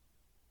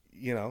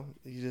you know,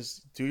 you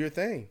just do your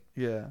thing.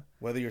 Yeah.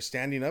 Whether you're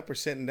standing up or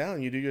sitting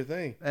down, you do your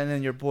thing. And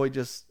then your boy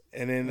just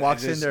and then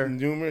walks in there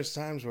numerous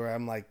times where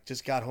I'm like,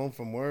 just got home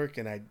from work,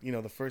 and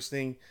the first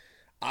thing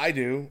I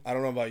do, I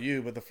don't know about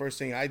you, but the first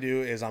thing I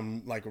do is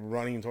I'm like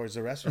running towards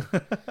the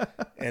restroom.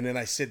 And then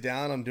I sit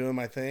down, I'm doing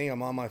my thing,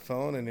 I'm on my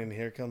phone, and then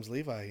here comes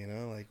Levi,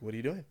 like, what are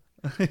you doing?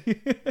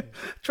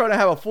 Trying to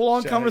have a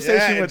full-on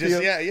conversation with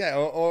you. Yeah.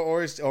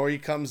 Or he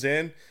comes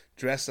in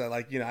dressed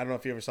like, I don't know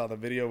if you ever saw the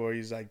video where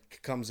he's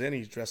like, comes in,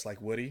 he's dressed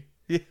like Woody.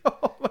 Yeah.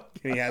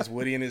 And he has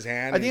Woody in his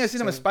hand. I think I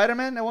seen him as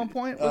Spider-Man at one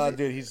point.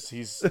 Dude,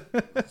 he's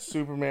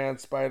Superman,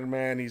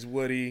 Spider-Man, he's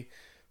Woody.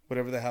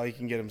 Whatever the hell he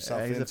can get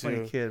himself into. He's a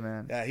funny kid,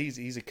 man. Yeah,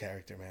 he's a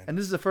character, man. And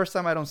this is the first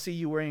time I don't see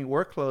you wearing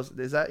work clothes.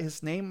 Is that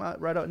his name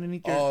right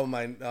underneath your... Oh,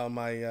 my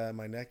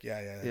neck?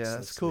 Yeah.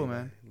 That's cool, Levi,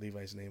 man.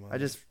 Levi's name on I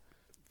just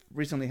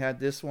recently had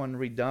this one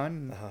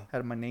redone.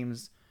 Had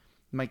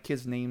my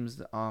kids'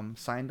 names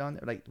signed on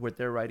it, like with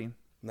their writing.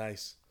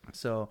 Nice.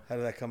 So how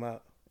did that come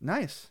out?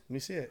 Nice. Let me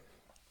see it.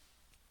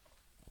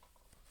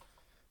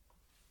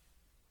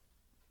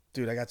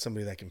 Dude, I got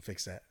somebody that can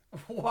fix that.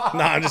 Wow.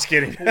 No, I'm just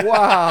kidding.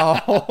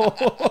 Wow.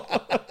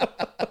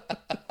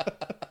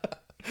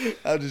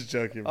 I'm just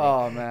joking, bro.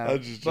 Oh, man.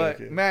 I'm just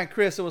joking. But, man,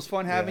 Chris, it was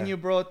fun having you,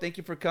 bro. Thank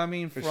you for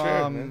coming.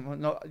 Sure,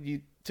 no,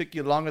 you took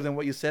you longer than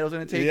what you said it was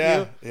going to take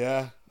you.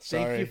 Yeah.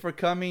 Sorry. Thank you for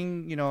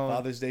coming,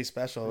 Father's Day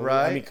special.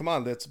 Right. I mean, come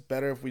on. That's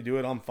better if we do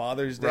it on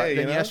Father's Day.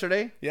 Than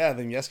yesterday? Yeah,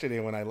 than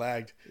yesterday when I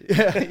lagged.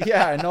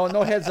 Yeah.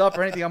 No heads up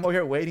or anything. I'm over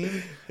here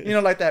waiting.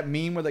 Like that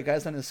meme where the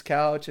guy's on his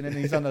couch and then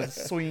he's on the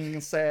swing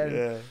set.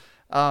 Yeah.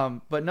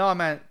 But no,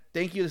 man.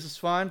 Thank you. This is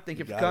fun. Thank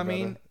you for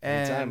coming.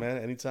 Anytime, man.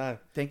 Anytime.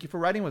 Thank you for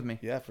riding with me.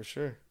 Yeah, for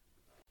sure.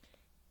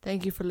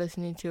 Thank you for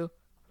listening to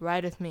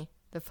Ride With Me,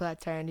 the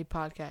Flat Tire Indie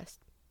Podcast.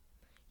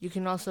 You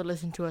can also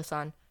listen to us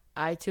on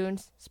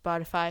iTunes,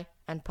 Spotify,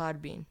 and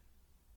Podbean.